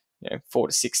 4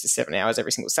 to 6 to 7 hours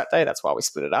every single Saturday. That's why we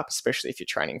split it up, especially if you're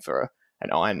training for an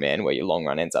Ironman where your long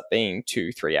run ends up being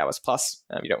 2-3 hours plus.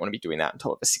 You don't want to be doing that on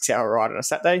top of a 6-hour ride on a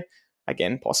Saturday.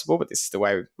 Again, possible, but this is the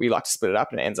way we like to split it up,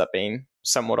 and it ends up being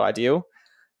somewhat ideal.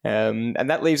 And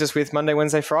that leaves us with Monday,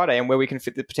 Wednesday, Friday, and where we can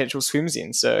fit the potential swims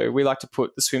in. So we like to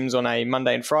put the swims on a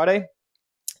Monday and Friday.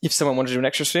 If someone wanted to do an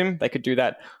extra swim, they could do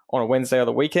that on a Wednesday or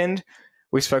the weekend.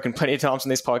 We've spoken plenty of times on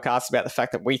this podcast about the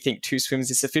fact that we think 2 swims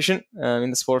is sufficient in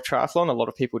the sport of triathlon. A lot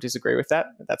of people disagree with that,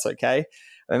 but that's okay.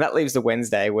 And that leaves the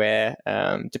Wednesday where,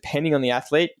 depending on the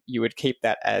athlete, you would keep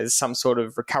that as some sort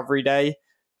of recovery day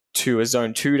to a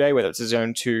zone 2 day, whether it's a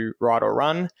zone 2 ride or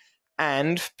run.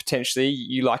 And potentially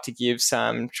you like to give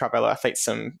some Trivelo athletes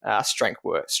some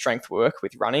strength work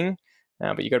with running.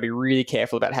 But you've got to be really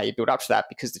careful about how you build up to that,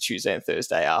 because the Tuesday and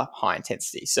Thursday are high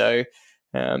intensity. So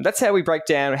that's how we break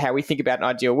down how we think about an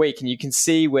ideal week. And you can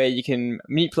see where you can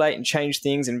manipulate and change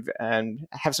things and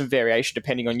have some variation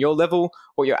depending on your level,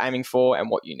 what you're aiming for, and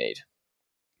what you need.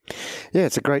 Yeah,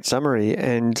 it's a great summary.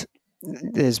 And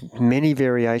there's many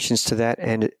variations to that,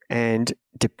 and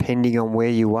depending on where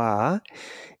you are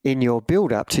in your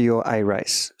build-up to your A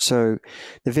race. So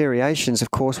the variations, of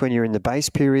course, when you're in the base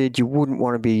period, you wouldn't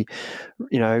want to be,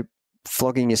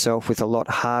 flogging yourself with a lot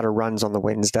harder runs on the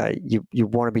Wednesday. You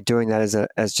want to be doing that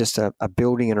as just a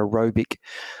building an aerobic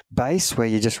base where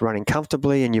you're just running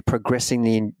comfortably and you're progressing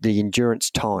the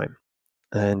endurance time.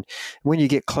 And when you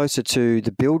get closer to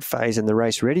the build phase and the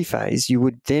race ready phase, you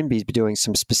would then be doing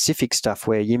some specific stuff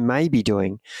where you may be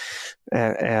doing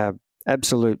our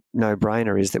absolute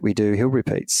no-brainer is that we do hill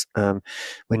repeats. We're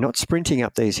not sprinting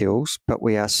up these hills, but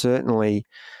we are certainly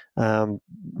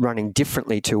running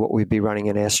differently to what we'd be running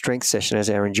in our strength session as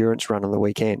our endurance run on the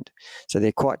weekend. So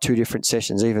they're quite 2 different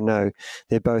sessions, even though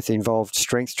they're both involved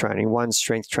strength training. One's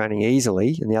strength training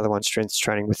easily and the other one's strength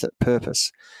training with a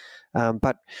purpose.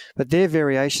 But they're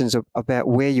variations about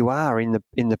where you are in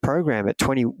the program at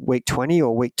week 20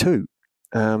 or week 2.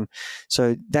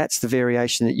 So that's the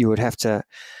variation that you would have to,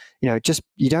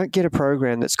 you don't get a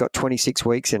program that's got 26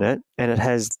 weeks in it and it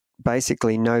has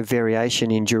basically no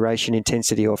variation in duration,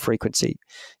 intensity, or frequency.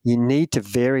 You need to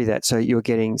vary that so you're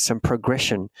getting some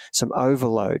progression, some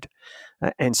overload,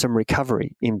 and some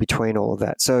recovery in between all of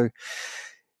that. So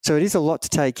it is a lot to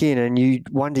take in, and you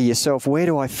wonder yourself, where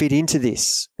do I fit into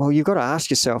this? Well, you've got to ask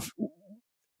yourself,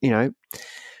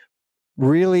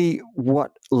 really,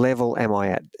 what level am I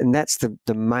at? And that's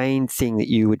the main thing that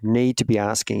you would need to be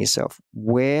asking yourself.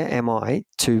 Where am I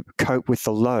to cope with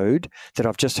the load that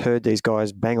I've just heard these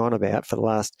guys bang on about for the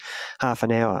last half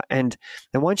an hour? And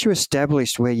once you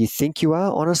establish where you think you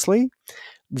are, honestly,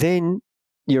 then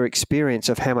your experience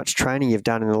of how much training you've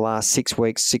done in the last 6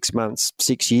 weeks, 6 months,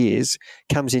 6 years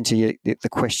comes into the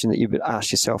question that you would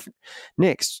ask yourself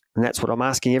next. And that's what I'm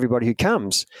asking everybody who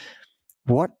comes.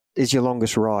 What is your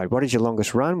longest ride? What is your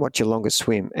longest run? What's your longest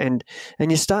swim? And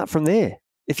you start from there.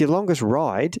 If your longest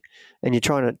ride, and you're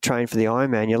trying to train for the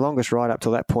Ironman, your longest ride up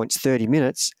to that point's 30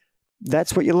 minutes,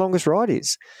 that's what your longest ride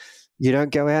is. You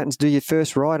don't go out and do your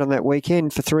first ride on that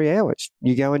weekend for 3 hours.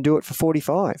 You go and do it for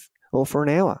 45 or for an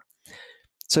hour.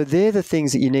 So they're the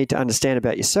things that you need to understand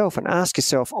about yourself and ask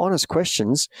yourself honest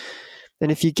questions.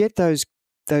 And if you get those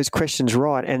questions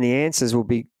right and the answers will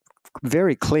be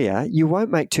very clear, you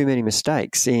won't make too many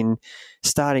mistakes in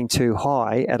starting too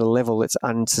high at a level that's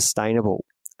unsustainable.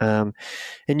 And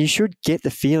you should get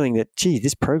the feeling that, gee,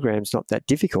 this program's not that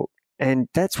difficult. And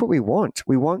that's what we want.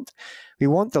 We want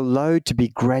the load to be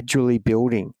gradually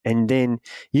building, and then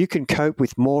you can cope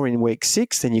with more in week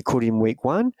 6 than you could in week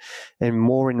 1, and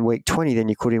more in week 20 than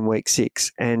you could in week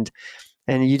 6. And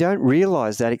you don't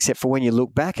realize that except for when you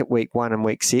look back at week 1 and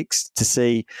week 6 to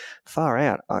see, far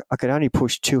out, I could only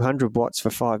push 200 watts for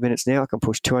 5 minutes. Now I can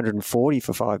push 240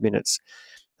 for 5 minutes.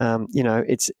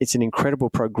 It's an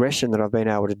incredible progression that I've been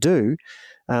able to do.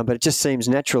 But it just seems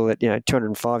natural that,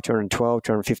 205, 212,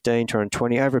 215,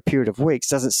 220 over a period of weeks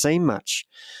doesn't seem much.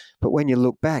 But when you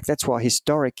look back, that's why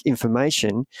historic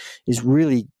information is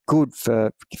really good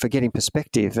for getting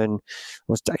perspective. And I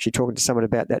was actually talking to someone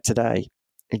about that today.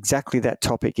 Exactly that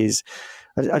topic is,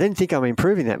 I didn't think I'm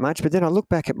improving that much, but then I look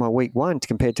back at my week 1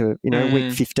 compared to,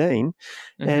 week 15,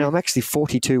 and I'm actually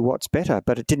 42 watts better,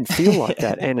 but it didn't feel like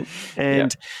that.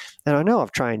 And And I know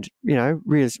I've trained,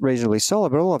 reasonably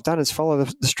solid, but all I've done is follow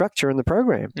the structure and the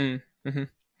program. Mm-hmm.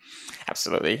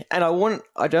 Absolutely. And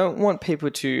I don't want people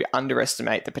to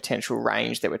underestimate the potential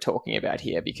range that we're talking about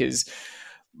here, because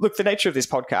look, the nature of this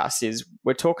podcast is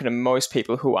we're talking to most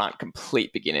people who aren't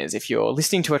complete beginners. If you're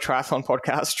listening to a triathlon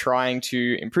podcast trying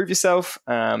to improve yourself,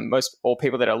 most all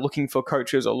people that are looking for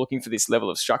coaches or looking for this level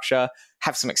of structure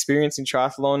have some experience in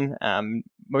triathlon.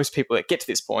 Most people that get to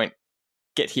this point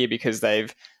get here because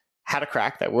they've had a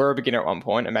crack. They were a beginner at one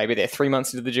point, and maybe they're 3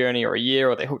 months into the journey or a year,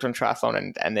 or they're hooked on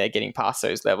triathlon and they're getting past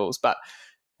those levels. But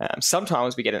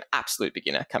sometimes we get an absolute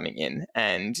beginner coming in,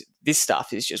 and this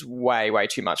stuff is just way, way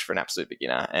too much for an absolute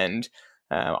beginner. And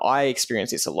I experience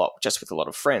this a lot just with a lot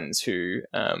of friends who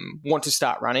want to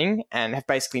start running and have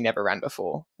basically never ran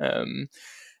before.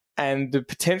 And the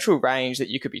potential range that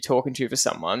you could be talking to for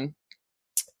someone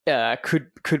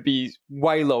could be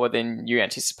way lower than you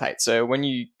anticipate. So when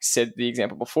you said the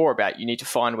example before about you need to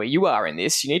find where you are in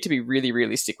this, you need to be really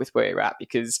realistic with where you're at,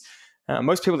 because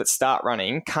most people that start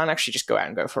running can't actually just go out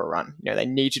and go for a run. They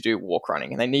need to do walk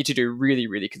running, and they need to do really,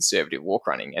 really conservative walk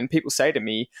running. And people say to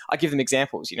me, I give them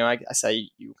examples. I say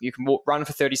you can run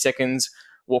for 30 seconds,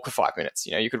 walk for 5 minutes.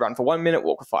 You could run for 1 minute,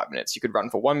 walk for 5 minutes. You could run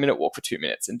for 1 minute, walk for 2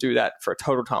 minutes, and do that for a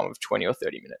total time of 20 or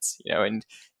 30 minutes. And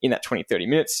in that 20, 30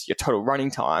 minutes, your total running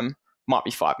time might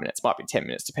be 5 minutes, might be 10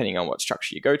 minutes, depending on what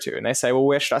structure you go to. And they say, well,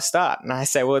 where should I start? And I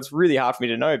say, well, it's really hard for me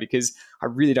to know, because I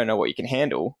really don't know what you can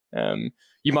handle.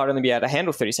 You might only be able to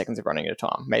handle 30 seconds of running at a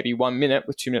time, maybe 1 minute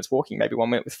with 2 minutes walking, maybe 1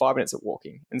 minute with 5 minutes of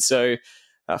walking. And so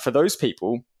for those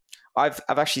people, I've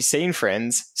actually seen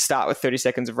friends start with 30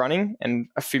 seconds of running and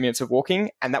a few minutes of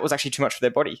walking, and that was actually too much for their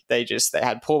body. They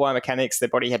had poor biomechanics, their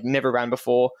body had never ran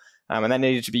before, and they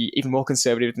needed to be even more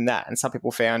conservative than that. And some people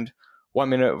found 1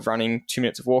 minute of running, 2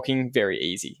 minutes of walking very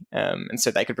easy, and so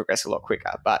they could progress a lot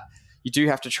quicker. But you do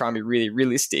have to try and be really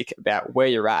realistic about where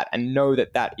you're at and know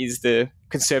that that is the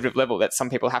conservative level that some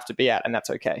people have to be at, and that's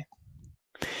okay.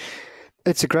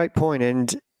 It's a great point,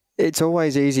 and it's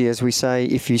always easy, as we say,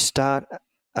 if you start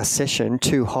a session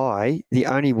too high, the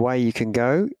only way you can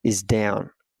go is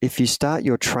down. If you start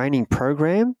your training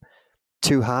program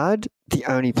too hard, the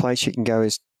only place you can go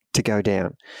is to go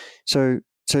down. So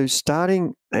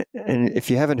starting, and if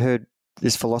you haven't heard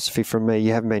this philosophy from me,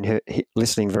 you haven't been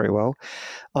listening very well.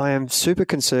 I am super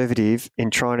conservative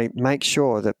in trying to make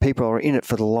sure that people are in it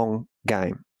for the long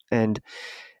game. And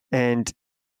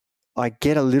I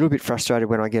get a little bit frustrated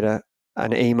when I get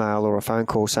an email or a phone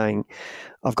call saying,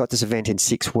 I've got this event in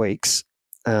 6 weeks.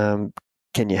 Can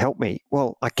you help me?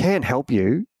 Well, I can help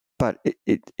you, but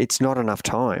it's not enough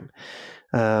time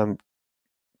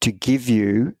to give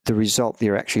you the result that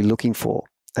you're actually looking for.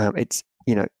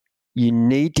 You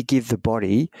need to give the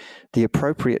body the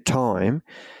appropriate time,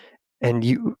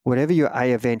 and whatever your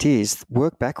A event is,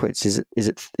 work backwards. Is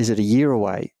it a year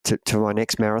away to my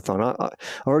next marathon? I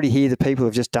already hear the people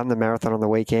who've just done the marathon on the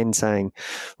weekend saying,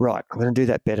 right, I'm going to do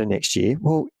that better next year.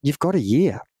 Well, you've got a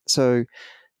year. So,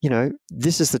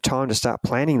 this is the time to start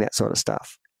planning that sort of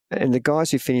stuff. And the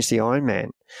guys who finish the Ironman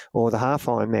or the half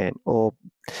Ironman or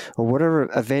whatever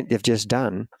event they've just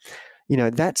done,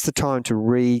 that's the time to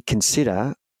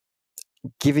reconsider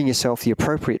giving yourself the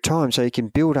appropriate time so you can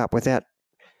build up without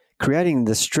creating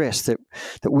the stress that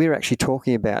we're actually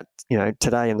talking about,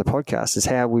 today in the podcast, is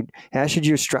how should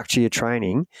you structure your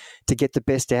training to get the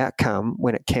best outcome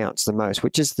when it counts the most,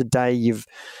 which is the day you've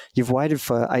waited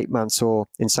for 8 months, or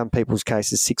in some people's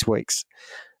cases 6 weeks.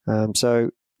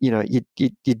 So you're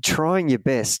trying your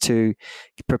best to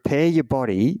prepare your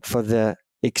body for the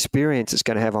experience it's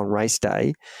going to have on race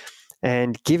day.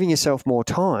 And giving yourself more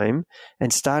time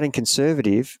and starting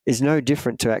conservative is no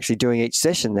different to actually doing each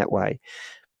session that way.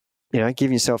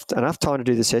 Giving yourself enough time to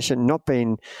do the session, not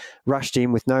being rushed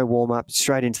in with no warm-up,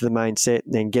 straight into the main set,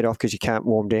 and then get off because you can't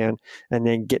warm down, and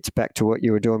then get back to what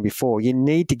you were doing before. You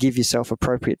need to give yourself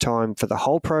appropriate time for the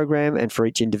whole program and for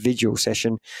each individual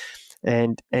session,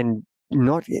 and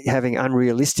not having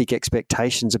unrealistic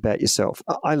expectations about yourself.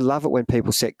 I love it when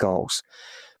people set goals,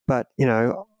 but,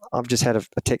 I've just had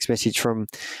a text message from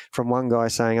one guy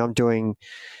saying, I'm doing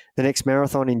the next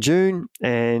marathon in June,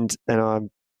 and I'm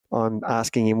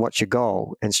asking him, what's your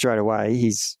goal? And straight away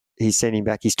he's sending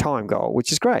back his time goal,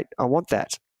 which is great. I want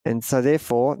that. And so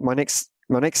therefore my next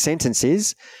sentence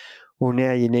is, well,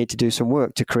 now you need to do some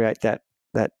work to create that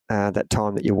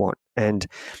time that you want. And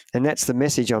that's the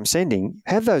message I'm sending.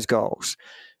 Have those goals.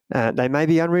 They may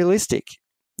be unrealistic.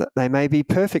 They may be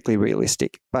perfectly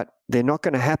realistic, but they're not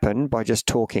going to happen by just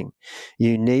talking.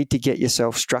 You need to get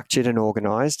yourself structured and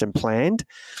organized and planned,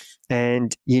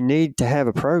 And you need to have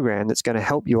a program that's going to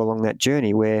help you along that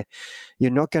journey, where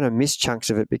you're not going to miss chunks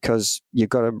of it because you've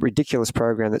got a ridiculous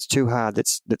program that's too hard,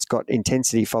 that's got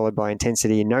intensity followed by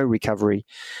intensity and no recovery.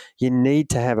 You need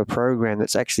to have a program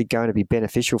that's actually going to be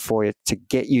beneficial for you to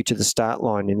get you to the start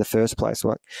line in the first place.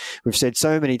 Like we've said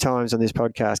so many times on this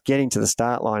podcast, getting to the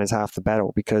start line is half the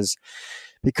battle, because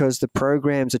the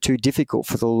programs are too difficult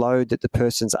for the load that the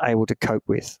person's able to cope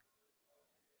with.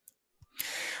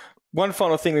 One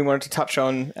final thing we wanted to touch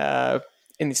on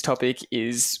in this topic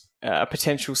is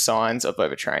potential signs of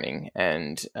overtraining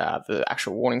and the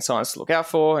actual warning signs to look out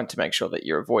for, and to make sure that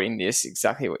you're avoiding this.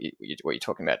 Exactly what you're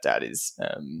talking about, Dad, is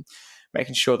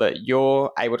making sure that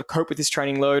you're able to cope with this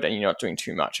training load and you're not doing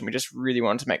too much. And we just really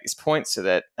wanted to make this point so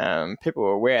that people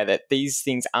are aware that these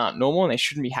things aren't normal and they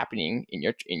shouldn't be happening in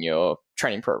your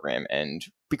training program and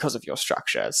because of your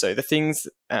structure. So the things,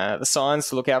 the signs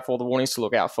to look out for, the warnings to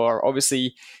look out for are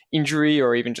obviously injury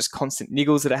or even just constant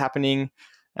niggles that are happening,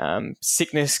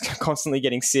 sickness, constantly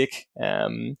getting sick,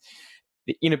 the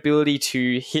inability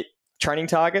to hit training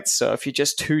targets. So if you're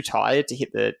just too tired to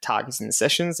hit the targets in the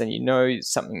sessions and you know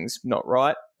something's not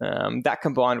right, that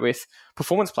combined with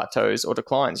performance plateaus or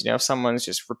declines. If someone's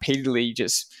just repeatedly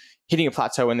just hitting a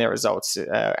plateau in their results.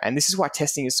 And this is why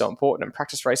testing is so important and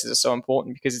practice races are so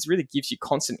important, because it really gives you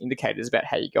constant indicators about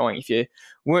how you're going. If you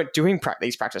weren't doing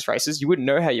these practice races, you wouldn't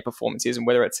know how your performance is and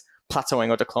whether it's plateauing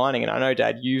or declining. And I know,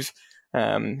 Dad, you've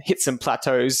hit some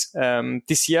plateaus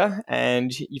this year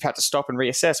and you've had to stop and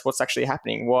reassess what's actually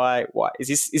happening. Why is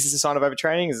this a sign of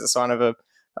overtraining? Is it a sign of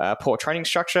a poor training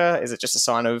structure? Is it just a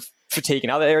sign of fatigue in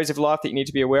other areas of life that you need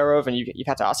to be aware of? And you've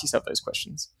had to ask yourself those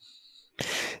questions.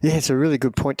 Yeah, it's a really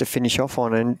good point to finish off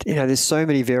on. And, there's so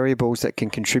many variables that can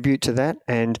contribute to that.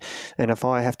 And if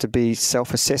I have to be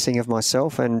self-assessing of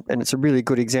myself, and it's a really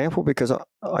good example, because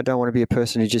I don't want to be a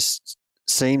person who just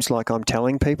seems like I'm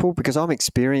telling people, because I'm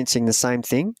experiencing the same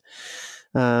thing.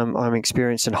 I'm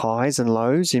experiencing highs and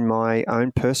lows in my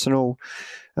own personal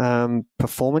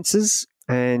performances.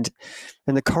 And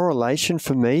the correlation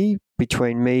for me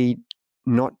between me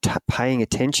not paying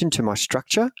attention to my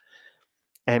structure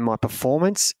and my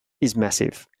performance is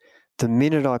massive. The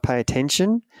minute I pay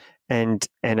attention and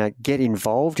I get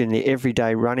involved in the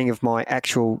everyday running of my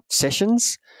actual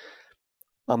sessions,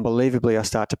 unbelievably, I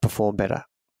start to perform better.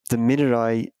 The minute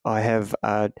I have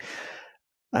an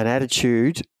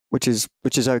attitude, which is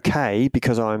okay,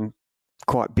 because I'm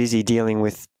quite busy dealing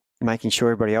with making sure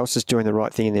everybody else is doing the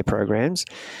right thing in their programs.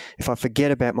 If I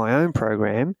forget about my own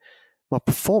program, my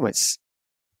performance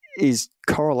is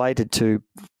correlated to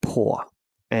poor.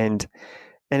 And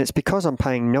it's because I'm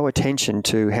paying no attention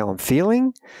to how I'm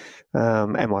feeling.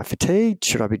 Am I fatigued?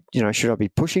 Should I be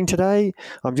pushing today?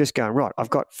 I'm just going, right, I've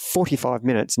got 45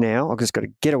 minutes now. I've just got to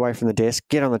get away from the desk,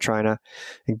 get on the trainer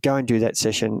and go and do that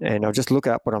session. And I'll just look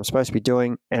up what I'm supposed to be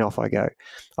doing and off I go.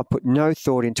 I put no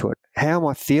thought into it. How am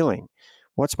I feeling?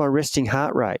 What's my resting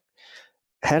heart rate?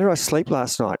 How did I sleep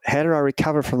last night? How did I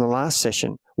recover from the last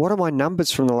session? What are my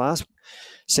numbers from the last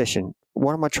session?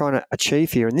 What am I trying to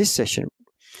achieve here in this session?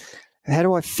 How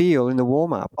do I feel in the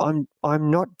warm-up? I'm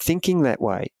not thinking that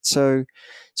way. So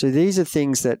these are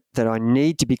things that I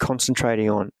need to be concentrating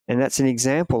on. And that's an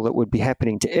example that would be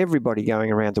happening to everybody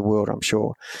going around the world, I'm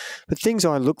sure. But things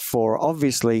I look for,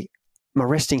 obviously, my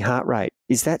resting heart rate.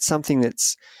 Is that something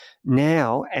that's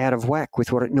now out of whack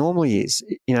with what it normally is?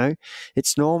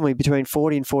 It's normally between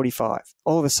 40 and 45.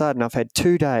 All of a sudden, I've had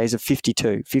 2 days of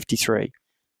 52, 53.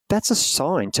 That's a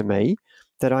sign to me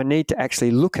that I need to actually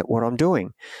look at what I'm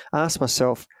doing. Ask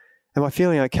myself, am I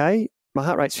feeling okay? My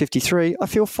heart rate's 53. I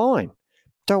feel fine.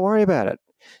 Don't worry about it.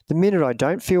 The minute I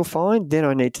don't feel fine, then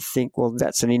I need to think, well,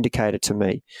 that's an indicator to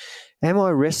me. Am I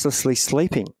restlessly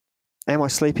sleeping? Am I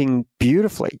sleeping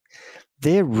beautifully?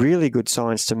 They're really good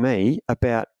signs to me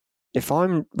about if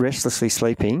I'm restlessly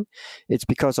sleeping, it's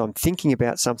because I'm thinking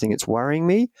about something that's worrying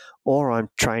me or I'm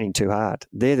training too hard.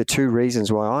 They're the two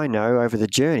reasons why I know over the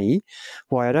journey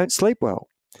why I don't sleep well.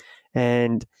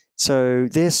 And so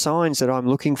there's signs that I'm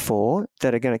looking for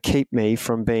that are going to keep me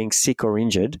from being sick or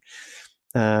injured,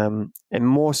 and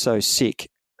more so sick.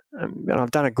 And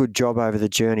I've done a good job over the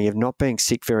journey of not being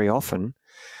sick very often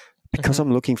because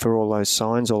I'm looking for all those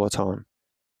signs all the time.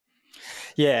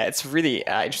 Yeah, it's a really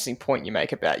interesting point you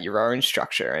make about your own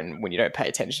structure and when you don't pay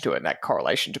attention to it and that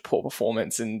correlation to poor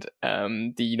performance. And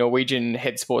the Norwegian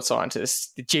head sports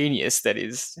scientist, the genius that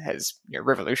has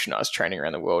revolutionized training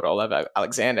around the world, Olav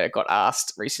Alexander, got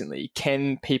asked recently,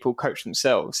 can people coach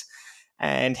themselves?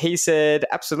 And he said,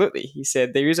 absolutely. He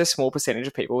said, there is a small percentage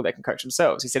of people that can coach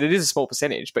themselves. He said, it is a small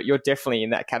percentage, but you're definitely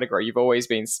in that category. You've always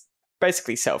been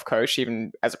basically self-coach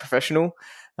even as a professional.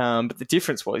 But the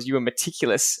difference was you were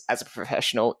meticulous as a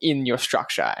professional in your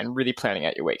structure and really planning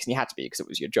out your weeks. And you had to be because it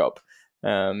was your job.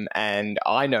 And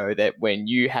I know that when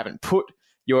you haven't put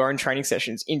your own training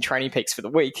sessions in Training Peaks for the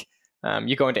week,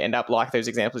 you're going to end up like those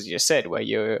examples you just said, where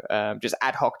you're just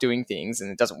ad hoc doing things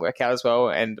and it doesn't work out as well,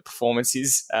 and the performance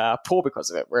is poor because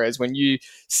of it. Whereas when you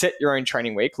set your own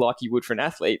training week like you would for an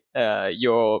athlete,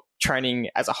 your training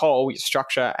as a whole, your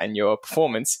structure and your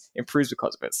performance improves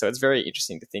because of it. So it's very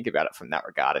interesting to think about it from that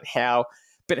regard and how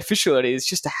beneficial it is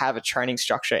just to have a training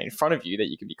structure in front of you that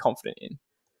you can be confident in.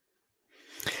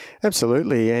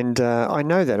 Absolutely, and I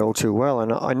know that all too well,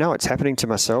 and I know it's happening to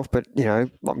myself. But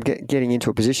I'm getting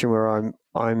into a position where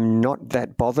I'm not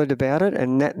that bothered about it,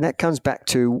 and that comes back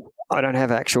to I don't have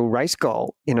an actual race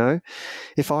goal.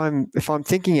 If I'm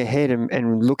thinking ahead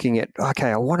and looking at,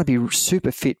 okay, I want to be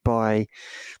super fit by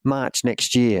March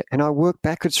next year, and I work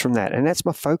backwards from that, and that's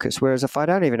my focus. Whereas if I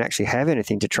don't even actually have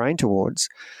anything to train towards,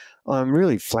 I'm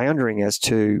really floundering as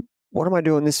to what am I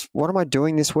doing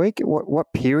this week? What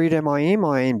period am I in? Am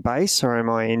I in base or am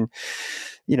I in,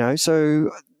 so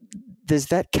there's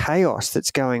that chaos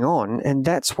that's going on. And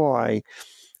that's why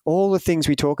all the things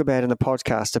we talk about in the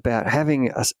podcast about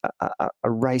having a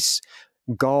race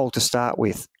goal to start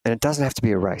with, and it doesn't have to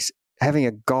be a race, having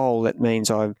a goal that means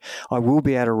I will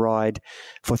be able to ride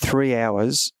for 3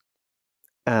 hours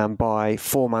by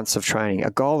 4 months of training,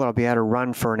 a goal that I'll be able to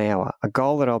run for an hour, a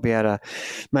goal that I'll be able to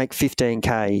make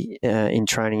 15K in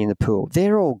training in the pool.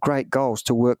 They're all great goals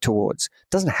to work towards.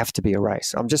 It doesn't have to be a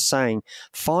race. I'm just saying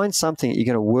find something that you're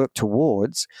going to work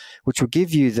towards, which will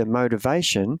give you the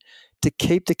motivation to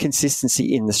keep the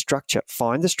consistency in the structure.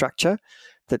 Find the structure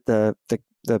that the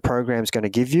program's going to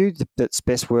give you that's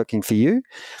best working for you.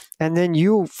 And then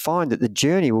you'll find that the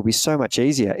journey will be so much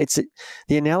easier.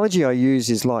 The analogy I use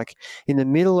is like in the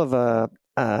middle of a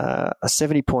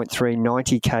 70.3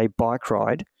 90K bike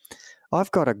ride,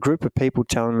 I've got a group of people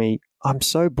telling me, I'm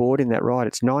so bored in that ride.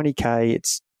 It's 90K,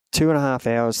 it's 2.5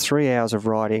 hours, 3 hours of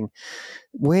riding.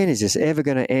 When is this ever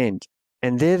going to end?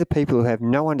 And they're the people who have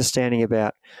no understanding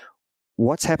about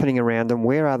what's happening around them.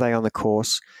 Where are they on the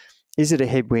course? Is it a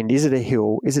headwind? Is it a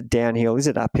hill? Is it downhill? Is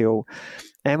it uphill?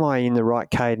 Am I in the right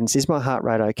cadence? Is my heart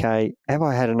rate okay? Have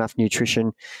I had enough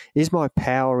nutrition? Is my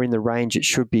power in the range it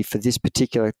should be for this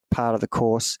particular part of the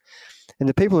course? And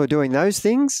the people who are doing those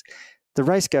things, the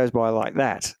race goes by like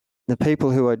that. The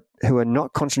people who are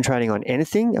not concentrating on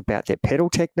anything about their pedal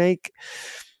technique,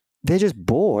 they're just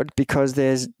bored because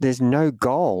there's no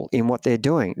goal in what they're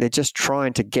doing. They're just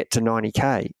trying to get to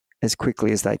 90K as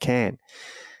quickly as they can.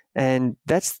 And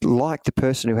that's like the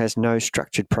person who has no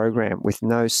structured program with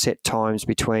no set times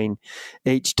between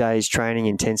each day's training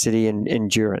intensity and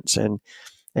endurance. And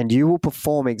you will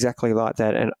perform exactly like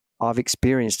that. And I've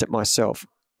experienced it myself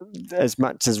as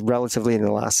much as relatively in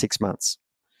the last 6 months.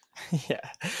 Yeah.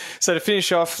 So to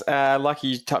finish off, like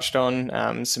you touched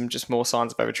on, some just more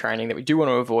signs of overtraining that we do want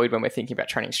to avoid when we're thinking about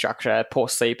training structure. Poor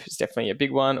sleep is definitely a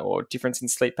big one, or difference in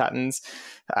sleep patterns.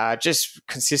 Just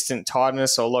consistent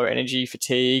tiredness or low energy,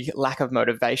 fatigue, lack of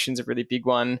motivation is a really big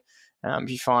one. If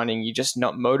you're finding you're just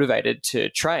not motivated to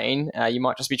train, you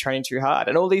might just be training too hard.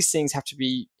 And all these things you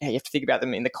have to think about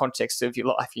them in the context of your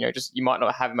life. You might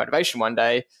not have motivation one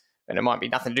day, and it might be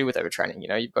nothing to do with overtraining.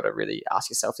 You've got to really ask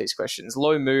yourself these questions.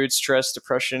 Low mood, stress,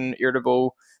 depression,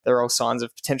 irritable, they're all signs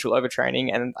of potential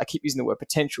overtraining. And I keep using the word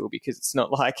potential because it's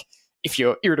not like if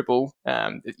you're irritable,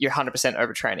 you're 100%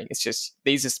 overtraining. It's just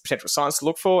these are potential signs to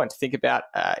look for and to think about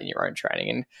in your own training.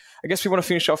 And I guess we want to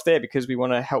finish off there because we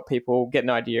want to help people get an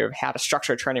idea of how to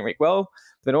structure a training week well,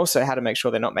 but also how to make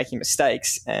sure they're not making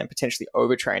mistakes and potentially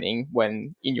overtraining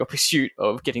when in your pursuit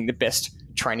of getting the best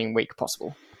training week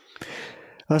possible.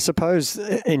 I suppose,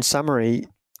 in summary,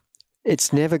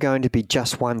 it's never going to be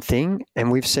just one thing.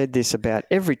 And we've said this about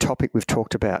every topic we've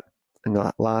talked about in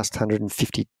the last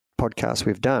 150 podcasts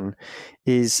we've done,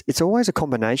 is it's always a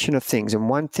combination of things. And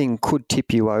one thing could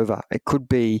tip you over. It could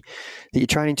be that you're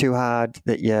training too hard,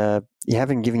 that you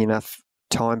haven't given enough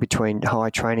time between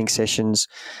high training sessions,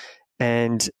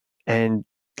 and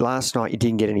last night you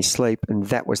didn't get any sleep, and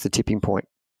that was the tipping point.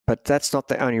 But that's not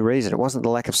the only reason. It wasn't the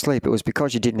lack of sleep. It was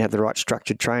because you didn't have the right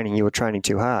structured training. You were training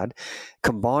too hard,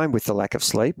 combined with the lack of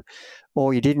sleep,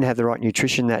 or you didn't have the right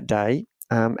nutrition that day.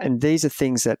 And these are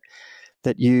things that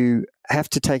you have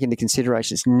to take into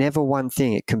consideration. It's never one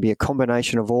thing. It can be a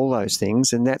combination of all those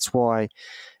things. And that's why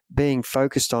being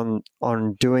focused on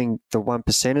doing the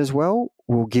 1% as well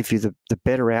will give you the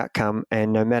better outcome.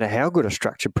 And no matter how good a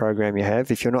structured program you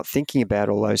have, if you're not thinking about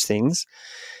all those things,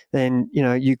 then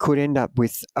you could end up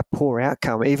with a poor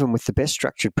outcome, even with the best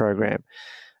structured program.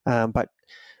 But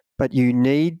But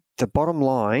the bottom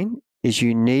line is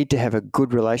you need to have a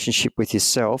good relationship with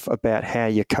yourself about how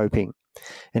you're coping.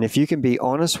 And if you can be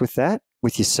honest with that,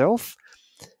 with yourself,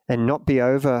 and not be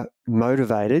over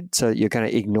motivated so that you're going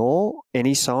to ignore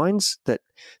any signs that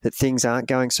things aren't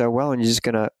going so well and you're just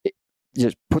going to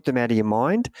just put them out of your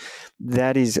mind,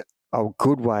 that is a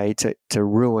good way to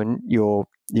ruin your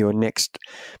next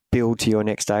build to your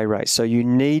next day race. So you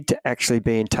need to actually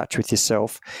be in touch with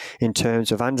yourself in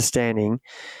terms of understanding,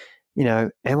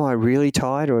 am I really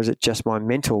tired, or is it just my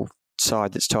mental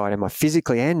side that's tired? Am I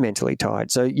physically and mentally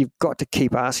tired? So you've got to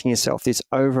keep asking yourself this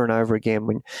over and over again.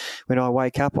 When I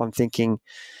wake up, I'm thinking,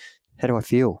 how do I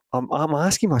feel? I'm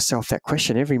asking myself that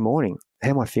question every morning. How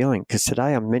am I feeling? Because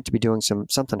today I'm meant to be doing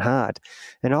something hard,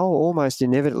 and I'll almost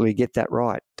inevitably get that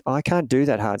right. I can't do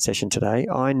that hard session today.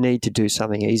 I need to do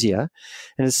something easier.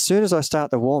 And as soon as I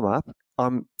start the warm up,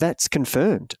 that's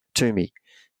confirmed to me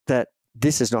that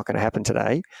this is not going to happen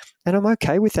today. And I'm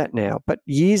okay with that now. But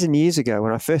years and years ago,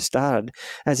 when I first started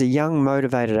as a young,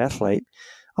 motivated athlete,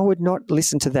 I would not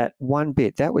listen to that one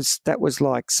bit. That was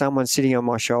like someone sitting on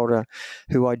my shoulder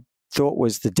who I thought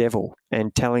was the devil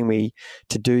and telling me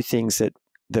to do things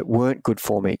that weren't good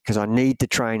for me because I need to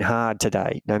train hard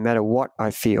today, no matter what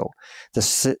I feel. The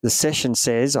session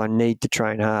says I need to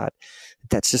train hard.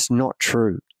 That's just not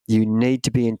true. You need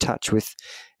to be in touch with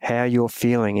how you're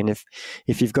feeling. And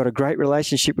if you've got a great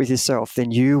relationship with yourself, then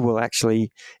you will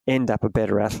actually end up a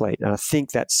better athlete. And I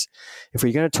think that's, if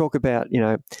we're going to talk about,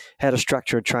 how to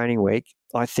structure a training week,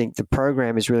 I think the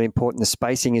program is really important. The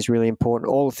spacing is really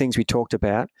important, all the things we talked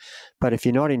about. But if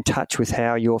you're not in touch with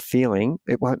how you're feeling,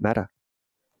 it won't matter.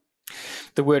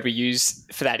 The word we use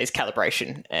for that is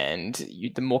calibration. And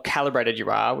the more calibrated you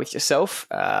are with yourself,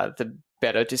 the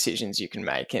better decisions you can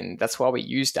make. And that's why we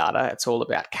use data. It's all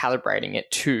about calibrating it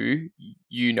to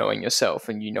you knowing yourself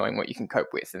and you knowing what you can cope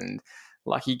with. And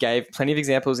like you gave plenty of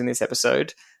examples in this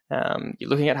episode, you're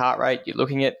looking at heart rate, you're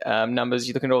looking at numbers,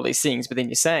 you're looking at all these things, but then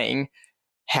you're saying,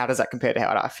 how does that compare to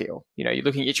how I feel? You're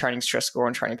looking at your training stress score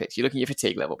and training peaks, you're looking at your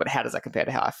fatigue level, but how does that compare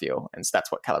to how I feel? And so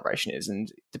that's what calibration is.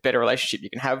 And the better relationship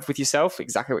you can have with yourself,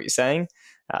 exactly what you're saying,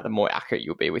 the more accurate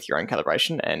you'll be with your own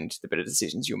calibration and the better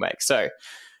decisions you'll make. So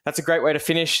that's a great way to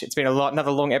finish. It's been another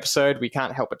long episode. We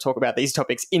can't help but talk about these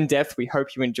topics in depth. We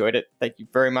hope you enjoyed it. Thank you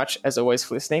very much, as always,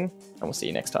 for listening, and we'll see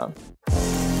you next time.